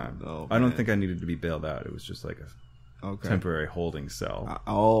one time. Oh, I don't think I needed to be bailed out. It was just like a temporary holding cell.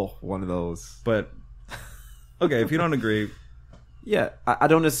 One of those. But, okay, if you don't agree. Yeah, I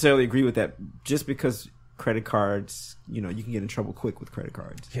don't necessarily agree with that. Just because credit cards, you can get in trouble quick with credit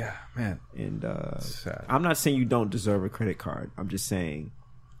cards. Yeah, man. And sad. I'm not saying you don't deserve a credit card. I'm just saying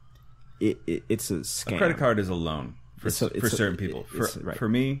it's a scam. A credit card is a loan for certain people. For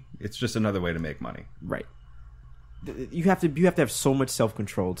me, it's just another way to make money. Right. You have to have so much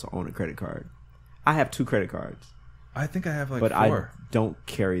self-control to own a credit card. I have 2 credit cards. I think I have like but 4. I don't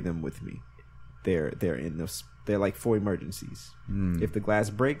carry them with me. They're like for emergencies. If the glass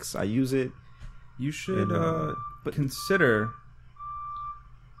breaks, I use it. You should consider.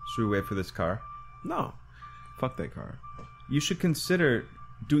 Should we wait for this car? No, fuck that car. You should consider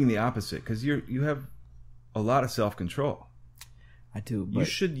doing the opposite because you have a lot of self-control. I do. But you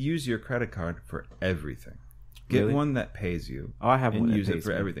should use your credit card for everything. Get one that pays you. Oh, I have one. And use it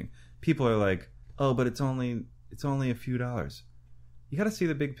for everything. People are like, "Oh, but it's only a few dollars." You got to see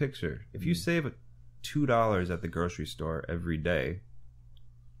the big picture. If you save $2 at the grocery store every day,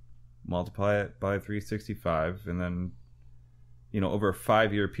 multiply it by 365, and then over a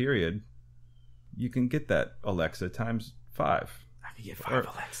 5-year period, you can get that Alexa times 5. I can get 5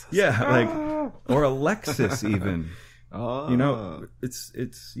 Alexas. Yeah, or a Lexus even. Oh.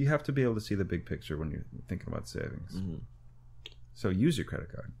 It's you have to be able to see the big picture when you're thinking about savings. So use your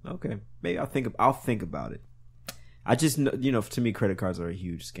credit card. Okay, maybe I'll think about it. I just to me, credit cards are a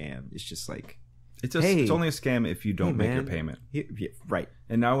huge scam. It's just like it's only a scam if you don't make your payment. Yeah, right.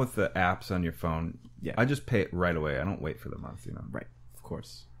 And now with the apps on your phone, yeah, I just pay it right away. I don't wait for the month. Right. Of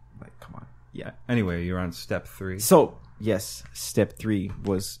course. Like, come on. Yeah. Anyway, you're on step 3. So yes, step 3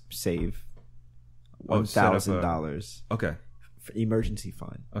 was save $1,000. Okay. For emergency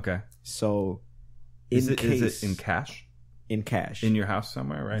fund. Okay. So, is it in cash? In cash. In your house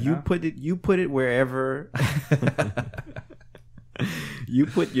somewhere right now? You put it wherever. You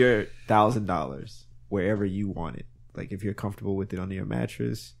put your $1,000 wherever you want it. Like if you're comfortable with it under your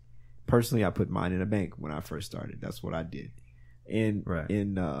mattress. Personally, I put mine in a bank when I first started. That's what I did. And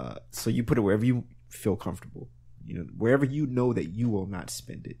so you put it wherever you feel comfortable. Wherever you know that you will not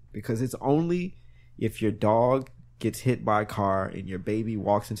spend it, because it's only if your dog gets hit by a car and your baby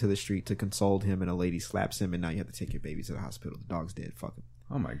walks into the street to console him and a lady slaps him and now you have to take your baby to the hospital. The dog's dead. Fuck him.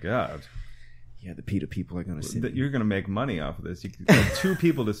 Oh my God. Yeah, the PETA people are going to sue. You're going to make money off of this. You have 2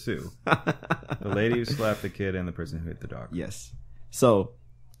 people to sue. The lady who slapped the kid and the person who hit the dog. Yes. So,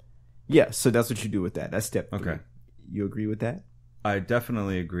 yeah. So that's what you do with that. That's step 3. Okay. You agree with that? I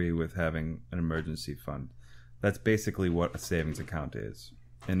definitely agree with having an emergency fund. That's basically what a savings account is.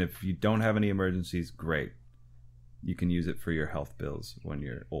 And if you don't have any emergencies, great. You can use it for your health bills when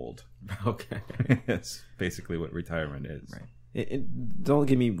you're old. Okay. That's basically what retirement is. Right. Don't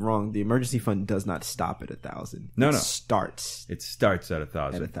get me wrong. The emergency fund does not stop at 1,000. No. It starts at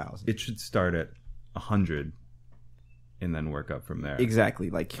 1,000. At 1,000. It should start at 100 and then work up from there. Exactly.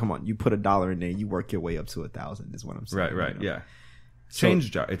 Like, come on. You put $1 in there. You work your way up to 1,000 is what I'm saying. Right. Yeah.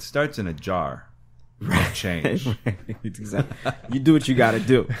 Change jar. It starts in a jar. Right. Change. Right. Exactly. You do what you got to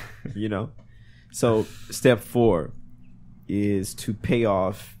do. So step 4 is to pay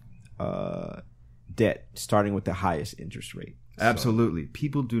off debt, starting with the highest interest rate. Absolutely.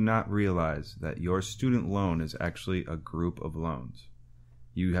 People do not realize that your student loan is actually a group of loans.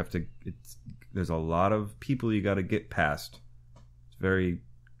 You have to. There's a lot of people you got to get past. It's very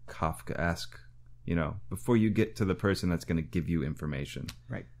Kafka-esque. Before you get to the person that's going to give you information.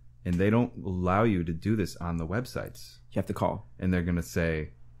 Right. And they don't allow you to do this on the websites. You have to call. And they're going to say,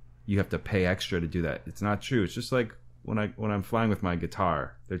 you have to pay extra to do that. It's not true. It's just like when I'm flying with my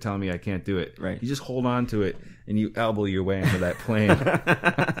guitar, they're telling me I can't do it. Right. You just hold on to it and you elbow your way into that plane.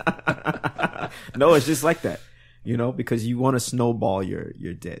 No, it's just like that. Because you want to snowball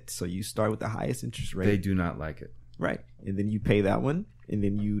your debt. So you start with the highest interest rate. They do not like it. Right. And then you pay that one. And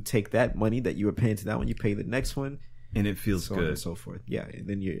then you take that money that you were paying to that one, you pay the next one. And it feels so good. On and so forth. Yeah. And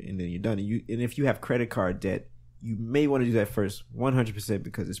then you're done. And if you have credit card debt, you may want to do that first 100%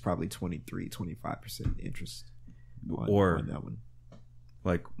 because it's probably 23-25% interest on that one.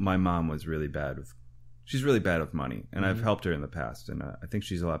 Like my mom was really bad with she's really bad with money, and I've helped her in the past, and I think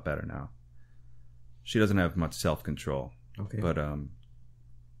she's a lot better now. She doesn't have much self-control. Okay. But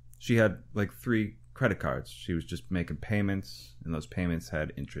she had like 3 credit cards. She was just making payments, and those payments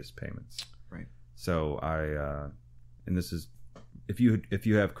had interest payments. Right. So and this is if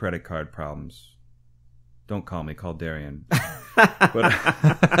you have credit card problems, don't call me. Call Darian. But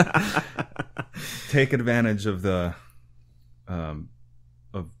take advantage of the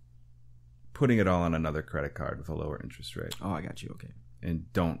of putting it all on another credit card with a lower interest rate. Oh, I got you. Okay.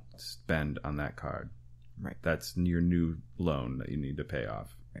 And don't spend on that card. Right. That's your new loan that you need to pay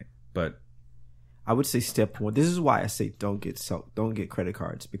off. Right. But I would say step 1. This is why I say don't get credit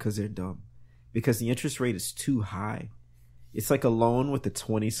cards, because they're dumb. Because the interest rate is too high. It's like a loan with a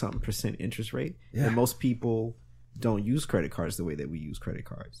 20-something% interest rate. Yeah. And most people don't use credit cards the way that we use credit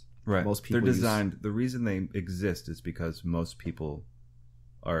cards. Right. Most people they're designed. The reason they exist is because most people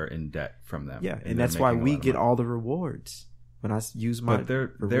are in debt from them. Yeah, and that's why we get all the rewards. When I use my, but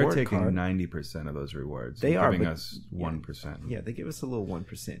they're taking 90% of those rewards. They are giving us 1%. Yeah, they give us a little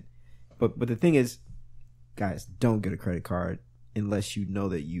 1%. But the thing is, guys, don't get a credit card unless you know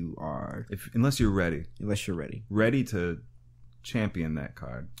that you are. Unless you're ready. Unless you're ready. Ready to champion that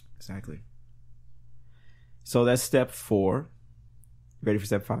card. Exactly. So that's step 4. Ready for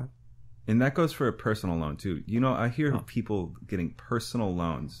step 5? And that goes for a personal loan too. You know, I hear people getting personal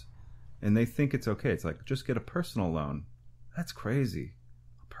loans, and they think it's okay. It's like, just get a personal loan. That's crazy.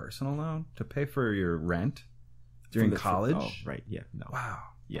 A personal loan to pay for your rent during college? Oh, right. Yeah. No. Wow.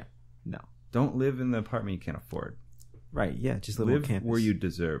 Yeah. No. Don't live in the apartment you can't afford. Right. Yeah. Just live on campus where you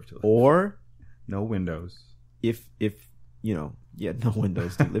deserve to live. Or no windows. If you know, no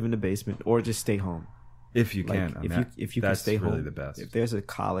windows. Live in the basement, or just stay home. If you can. If you can stay home. That's really the best. If there's a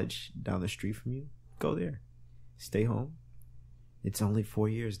college down the street from you, go there. Stay home. It's only 4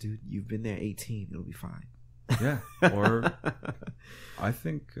 years, dude. You've been there 18. It'll be fine. Yeah. Or I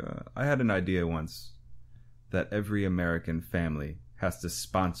think I had an idea once that every American family has to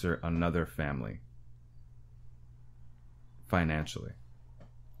sponsor another family financially.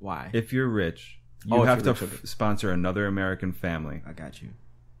 Why? If you're rich, you have to sponsor another American family. I got you.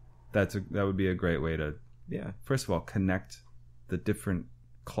 That would be a great way to, first of all, connect the different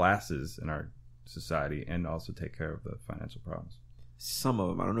classes in our society and also take care of the financial problems. Some of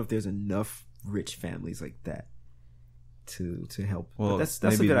them. I don't know if there's enough rich families like that to help. Well, that's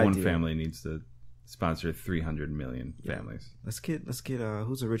maybe a good one idea. Family needs to sponsor 300 million families. Let's get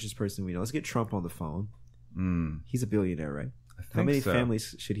who's the richest person we know? Let's get Trump on the phone. He's a billionaire, right? How many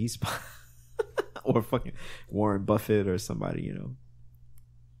families should he sponsor? Or fucking Warren Buffett or somebody, you know.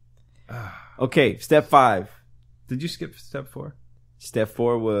 Okay, step 5. Did you skip step 4? Step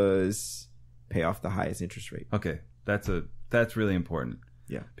 4 was pay off the highest interest rate. Okay, that's really important.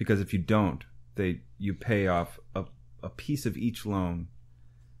 Yeah, because if you don't, you pay off a piece of each loan,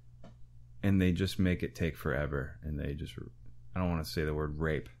 and they just make it take forever. And I don't want to say the word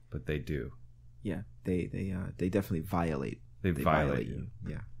rape, but they do. Yeah, they definitely violate. They violate you.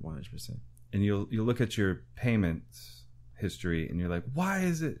 Yeah, 100%. And you'll look at your payments history, and you're like, why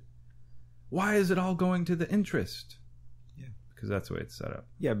is it all going to the interest? Yeah, because that's the way it's set up.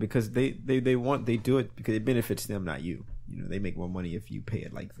 Yeah, because they do it because it benefits them, not you. You know, they make more money if you pay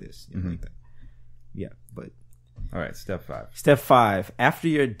it like this, like that. Yeah, but all right, step 5. Step 5: after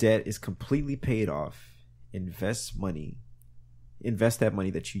your debt is completely paid off, invest that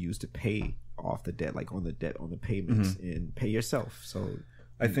money that you use to pay off the debt, like on the payments, and pay yourself. So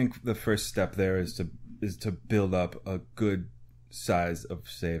I think the first step there is to build up a good size of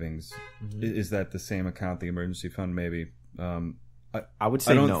savings. Is that the same account, the emergency fund? Maybe. I would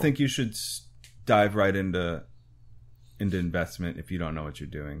say I don't think you should dive right into investment if you don't know what you're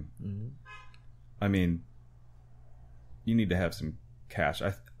doing. I mean, you need to have some cash.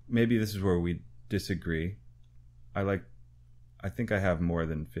 Maybe this is where we disagree. I think I have more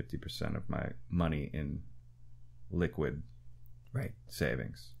than 50% of my money in liquid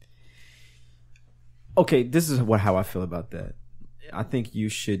savings. Okay, this is how I feel about that. I think you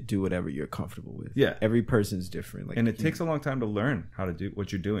should do whatever you're comfortable with. Yeah. Every person's different. And it takes a long time to learn how to do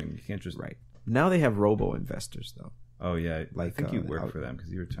what you're doing. You can't just... Right. Now they have robo-investors, though. Oh, yeah. I think you work for them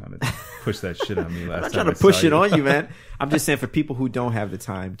because you were trying to push that shit on me last time. I'm not trying to push it on you, man. I'm just saying for people who don't have the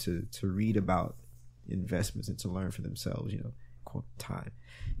time to read about investments and to learn for themselves, time.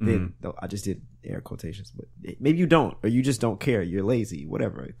 Then I just did air quotations, but maybe you don't, or you just don't care. You're lazy,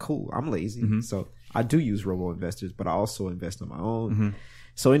 whatever. Cool. I'm lazy. So I do use robo-investors, but I also invest on my own.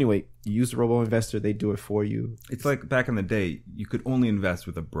 So anyway, you use the robo-investor. They do it for you. It's like back in the day, you could only invest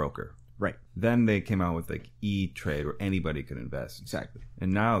with a broker. Right. Then they came out with like E-Trade where anybody could invest. Exactly.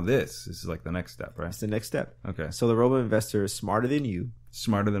 And now this is like the next step, right? It's the next step. Okay. So the robo-investor is smarter than you.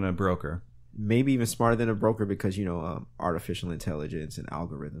 Smarter than a broker. Maybe even smarter than a broker because, artificial intelligence and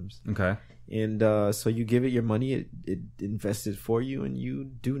algorithms. Okay. And so you give it your money, it invests it for you, and you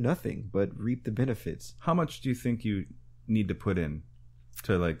do nothing but reap the benefits. How much do you think you need to put in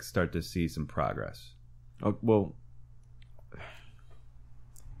to like start to see some progress? Oh, well,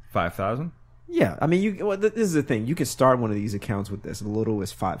 5,000? Yeah. I mean, this is the thing. You can start one of these accounts with as little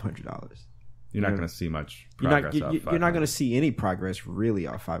as $500. You're not going to see much progress off 500. You're not going to see any progress really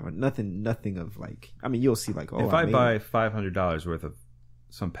off 500. Nothing of like, I mean, you'll see like, if I buy $500 worth of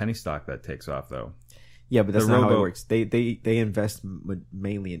some penny stock that takes off though. Yeah, but that's not how it works. They invest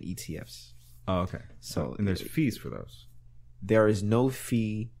mainly in ETFs. Oh, okay. And there's fees for those. There is no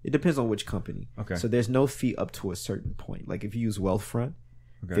fee. It depends on which company. Okay. So there's no fee up to a certain point. Like if you use Wealthfront,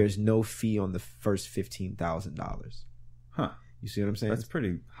 there's no fee on the first $15,000. Huh. You see what I'm saying? That's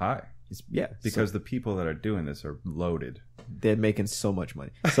pretty high. Because the people that are doing this are loaded. They're making so much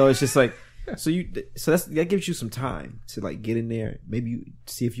money. So it's just like, that gives you some time to like get in there. Maybe you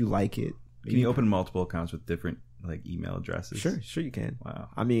see if you like it. Can you open multiple accounts with different like email addresses? Sure you can. Wow.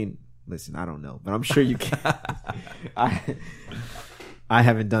 I mean, listen, I don't know, but I'm sure you can. I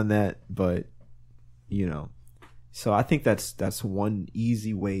haven't done that, but you know. So I think that's one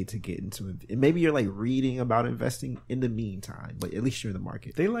easy way to get into it. And maybe you're like reading about investing in the meantime, but at least you're in the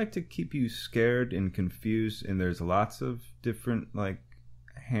market. They like to keep you scared and confused, and there's lots of different like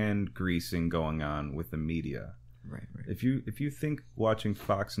hand greasing going on with the media. Right. If you think watching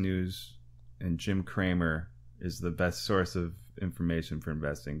Fox News and Jim Cramer is the best source of information for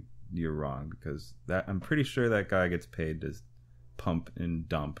investing, you're wrong, because I'm pretty sure that guy gets paid to pump and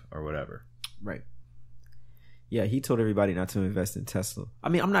dump or whatever. Right. Yeah, he told everybody not to invest in Tesla. I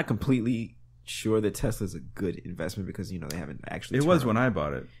mean, I'm not completely sure that Tesla is a good investment because, they haven't actually... It was when I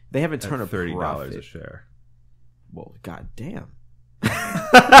bought it. They haven't turned a $30 profit. a share. Well, goddamn. It's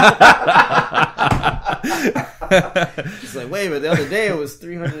like, wait a minute, the other day it was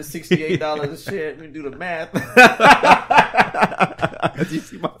 $368 a share. Let me do the math. Do you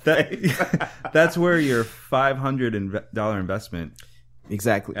see my face? That's where your $500 investment...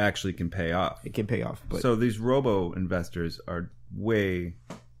 Exactly. actually can pay off. It can pay off. But so these robo investors are way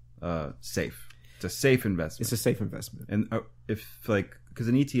safe. It's a safe investment. It's a safe investment. And because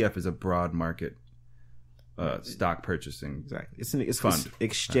an ETF is a broad market stock purchasing. Exactly. It's fund.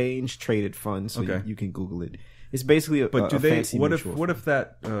 Exchange traded fund. So okay. you can Google it. It's basically fancy what mutual if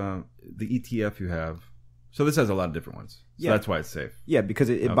that the ETF you have? So this has a lot of different ones. So that's why it's safe. Yeah, because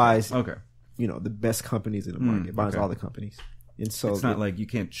it buys the best companies in the market. It buys all the companies. And so it's not like you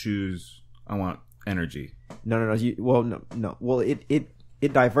can't choose. I want energy. No. No. Well, it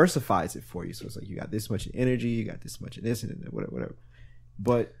diversifies it for you. So it's like you got this much in energy, you got this much in this and whatever.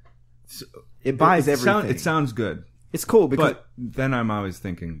 But it buys everything. It sounds good. It's cool because but then I'm always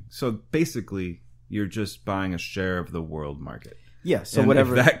thinking. So basically, you're just buying a share of the world market. Yeah. So and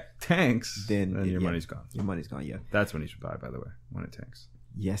whatever if that tanks, then your money's gone. Your money's gone. Yeah. That's when you should buy. By the way, when it tanks.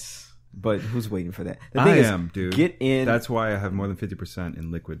 Yes. But who's waiting for that? The thing dude. Get in. That's why I have more than 50% in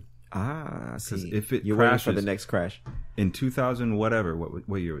liquid. I see. If it You're crashes waiting for the next crash. In 2000, whatever.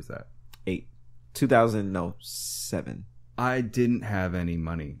 What year was that? 2007. I didn't have any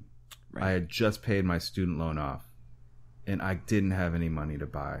money. Right. I had just paid my student loan off, and I didn't have any money to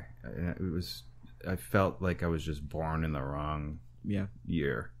buy. And I felt like I was just born in the wrong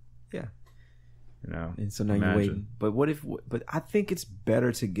year. Yeah. And so now you're waiting. But but I think it's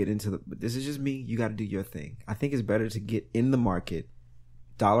better to get into but this is just me. You got to do your thing. I think it's better to get in the market,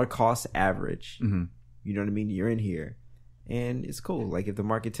 dollar cost average. Mm-hmm. You know what I mean? You're in here and it's cool. Like if the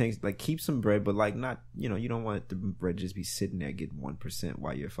market tanks, like keep some bread, but like not, you don't want the bread just be sitting there getting 1%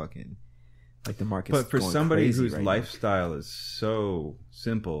 while you're fucking like the market's But for going somebody crazy whose right lifestyle is so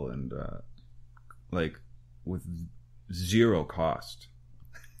simple and like with zero cost.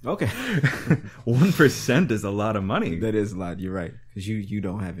 Okay. 1% is a lot of money. That is a lot. You're right. Because you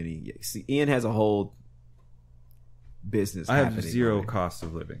don't have any. See, Ian has a whole business. I have zero cost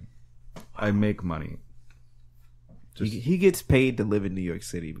of living. I make money. He gets paid to live in New York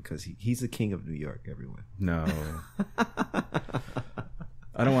City because he's the king of New York, everyone. No.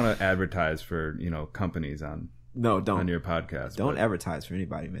 I don't want to advertise for, companies on don't on your podcast. Don't advertise for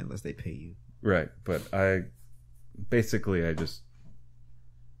anybody, man, unless they pay you. Right. But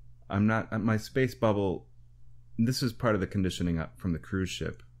I'm not my space bubble. This is part of the conditioning from the cruise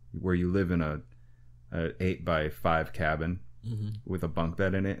ship, where you live in a 8x5 cabin with a bunk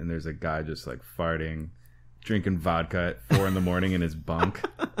bed in it, and there's a guy just like farting, drinking vodka at 4 a.m. in his bunk,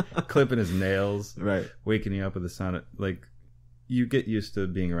 clipping his nails, right, waking you up with the sun. Like you get used to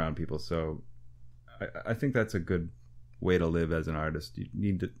being around people, so I think that's a good way to live as an artist. You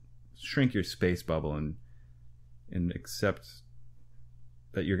need to shrink your space bubble and accept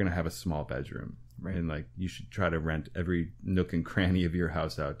that you're going to have a small bedroom. Right. And like you should try to rent every nook and cranny of your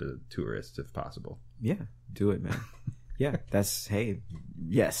house out to tourists if possible. Yeah, do it, man. Yeah,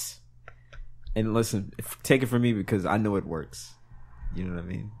 yes. And listen, take it from me because I know it works. You know what I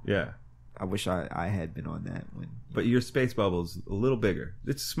mean? Yeah. I wish I had been on that when. But your space bubble's a little bigger.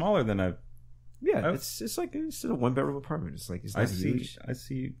 It's smaller than I've. Yeah, it's like it's a 1-bedroom apartment. It's like it's not huge. I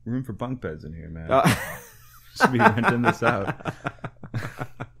see room for bunk beds in here, man. Should be renting this out.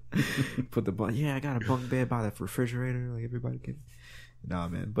 Put the bunk. Yeah, I got a bunk bed by the refrigerator. Like everybody can. Nah,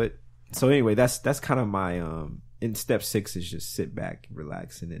 man. But so anyway, that's kind of my in step 6 is just sit back,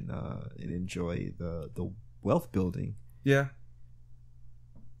 relax, and enjoy the wealth building. Yeah,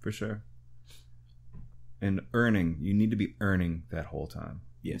 for sure. And you need to be earning that whole time.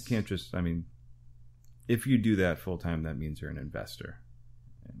 Yes. You can't just, if you do that full time, that means you're an investor.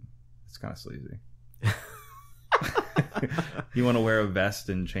 And it's kind of sleazy. You want to wear a vest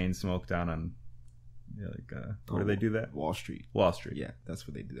and chain smoke down on, where do they do that? Wall Street. Wall Street. Yeah, that's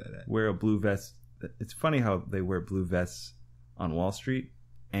where they do that at. Wear a blue vest. It's funny how they wear blue vests on Wall Street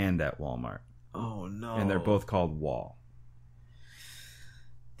and at Walmart. Oh, no. And they're both called Wall.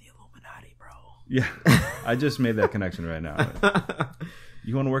 The Illuminati, bro. Yeah. I just made that connection right now.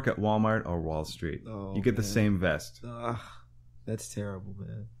 You want to work at Walmart or Wall Street? Oh, you get the same vest. That's terrible,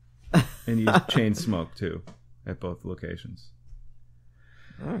 man. And you chain smoke, too, at both locations.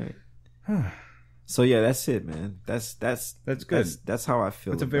 All right. So, yeah, that's it, man. That's good. That's how I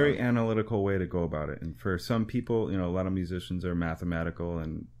feel. It's a very analytical way to go about it. And for some people, a lot of musicians are mathematical,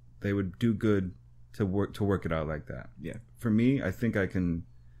 and they would do good to work it out like that. Yeah. For me, I think I've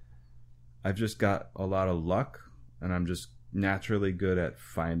just got a lot of luck, and I'm just naturally good at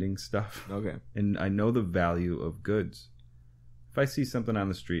finding stuff. Okay. And I know the value of goods. If I see something on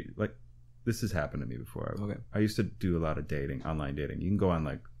the street, like this has happened to me before. Okay. I used to do a lot of dating, online dating. You can go on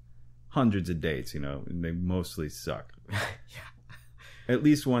like hundreds of dates, and they mostly suck. Yeah. At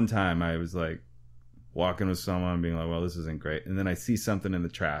least one time I was like walking with someone being like, well, this isn't great. And then I see something in the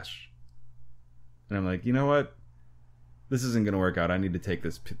trash. And I'm like, you know what? This isn't going to work out. I need to take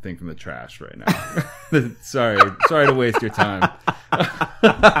this thing from the trash right now. Sorry to waste your time.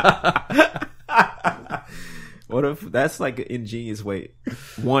 What if that's like an ingenious way,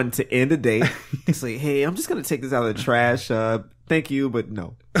 one, to end a date? It's like, hey, I'm just going to take this out of the trash. Thank you, but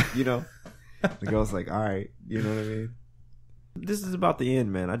no. The girl's like, all right. You know what I mean? This is about the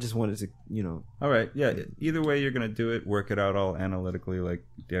end, man. I just wanted to, All right. Yeah. Either way you're going to do it, work it out all analytically like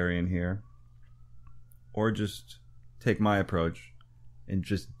Darian here. Or just take my approach and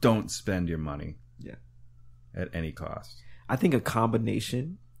just don't spend your money. Yeah. At any cost. I think a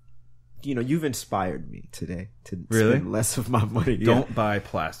combination. You've inspired me today to really? Spend less of my money. Don't buy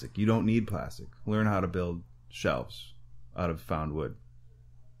plastic. You don't need plastic. Learn how to build shelves out of found wood.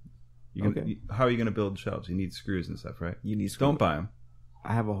 How are you going to build shelves? You need screws and stuff, right? You need screws. Don't buy them.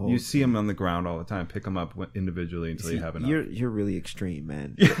 I have a whole... You see them on the ground all the time. Pick them up individually until you have enough. You're really extreme,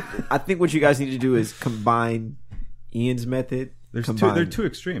 man. I think what you guys need to do is combine Ian's method. There are two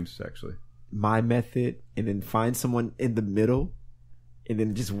extremes, actually. My method, and then find someone in the middle, and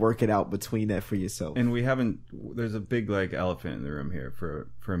then just work it out between that for yourself. And there's a big elephant in the room here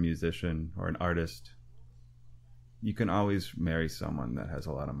for a musician or an artist. You can always marry someone that has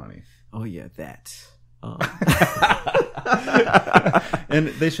a lot of money. Oh yeah, that. And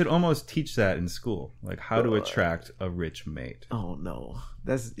they should almost teach that in school, like how to attract a rich mate. Oh no,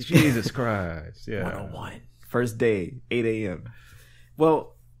 that's Jesus Christ! Yeah, 101. First day, 8 a.m.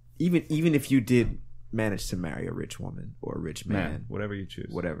 Well, even if you did manage to marry a rich woman or a rich man, whatever you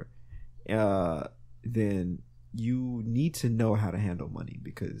choose, then you need to know how to handle money,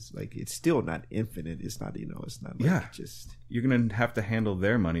 because it's still not infinite. It's not it's not just you're gonna have to handle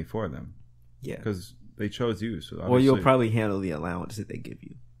their money for them. Yeah, because they chose you. So or you'll probably handle the allowance that they give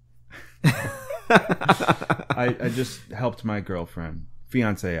you. I just helped my girlfriend,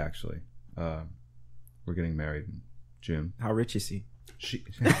 fiance actually. We're getting married in June. How rich is he?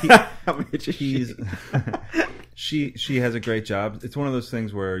 How rich is she? She has a great job. It's one of those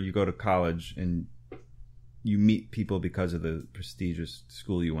things where you go to college and you meet people because of the prestigious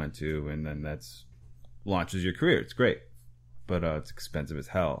school you went to, and then that's launches your career. It's great, but it's expensive as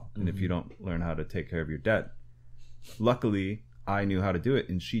hell. And if you don't learn how to take care of your debt, luckily I knew how to do it,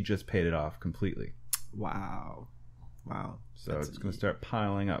 and she just paid it off completely. Wow. So it's going to start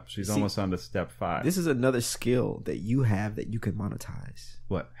piling up. She's almost on to step 5. This is another skill that you have that you can monetize.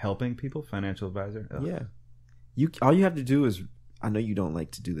 What? Helping people? Financial advisor? Ugh. Yeah. All you have to do is, I know you don't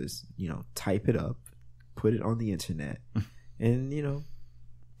like to do this, type it up, put it on the internet, and,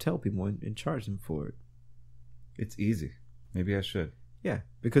 tell people and charge them for it. It's easy. Maybe I should. Yeah.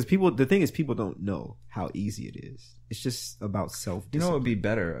 Because the thing is, people don't know how easy it is. It's just about self-discipline. What would be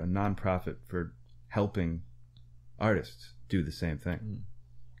better? A nonprofit for helping artists do the same thing.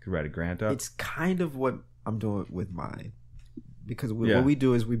 Could write a grant up. It's kind of what I'm doing with mine, because what we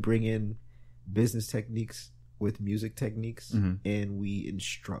do is we bring in business techniques with music techniques, and we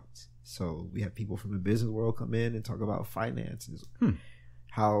instruct. So we have people from the business world come in and talk about finances.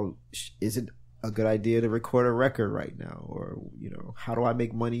 How is it a good idea to record a record right now, or how do I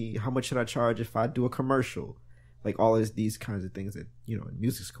make money? How much should I charge if I do a commercial? Like all these kinds of things that in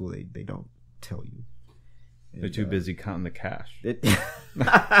music school they don't tell you. They're too busy counting the cash.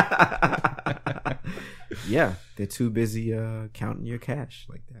 Yeah, they're too busy counting your cash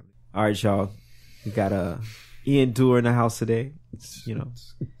like that. All right, y'all. We got Ian Duerr in the house today. You know,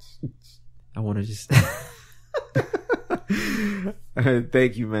 I want to just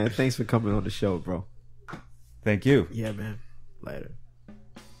thank you, man. Thanks for coming on the show, bro. Thank you. Yeah, man. Later.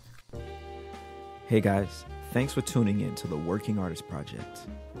 Hey guys, thanks for tuning in to the Working Artist Project.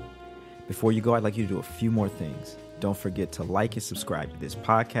 Before you go, I'd like you to do a few more things. Don't forget to like and subscribe to this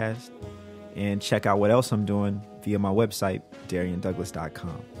podcast and check out what else I'm doing via my website,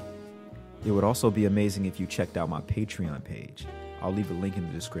 DarianDouglas.com. It would also be amazing if you checked out my Patreon page. I'll leave a link in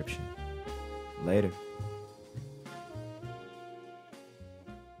the description. Later.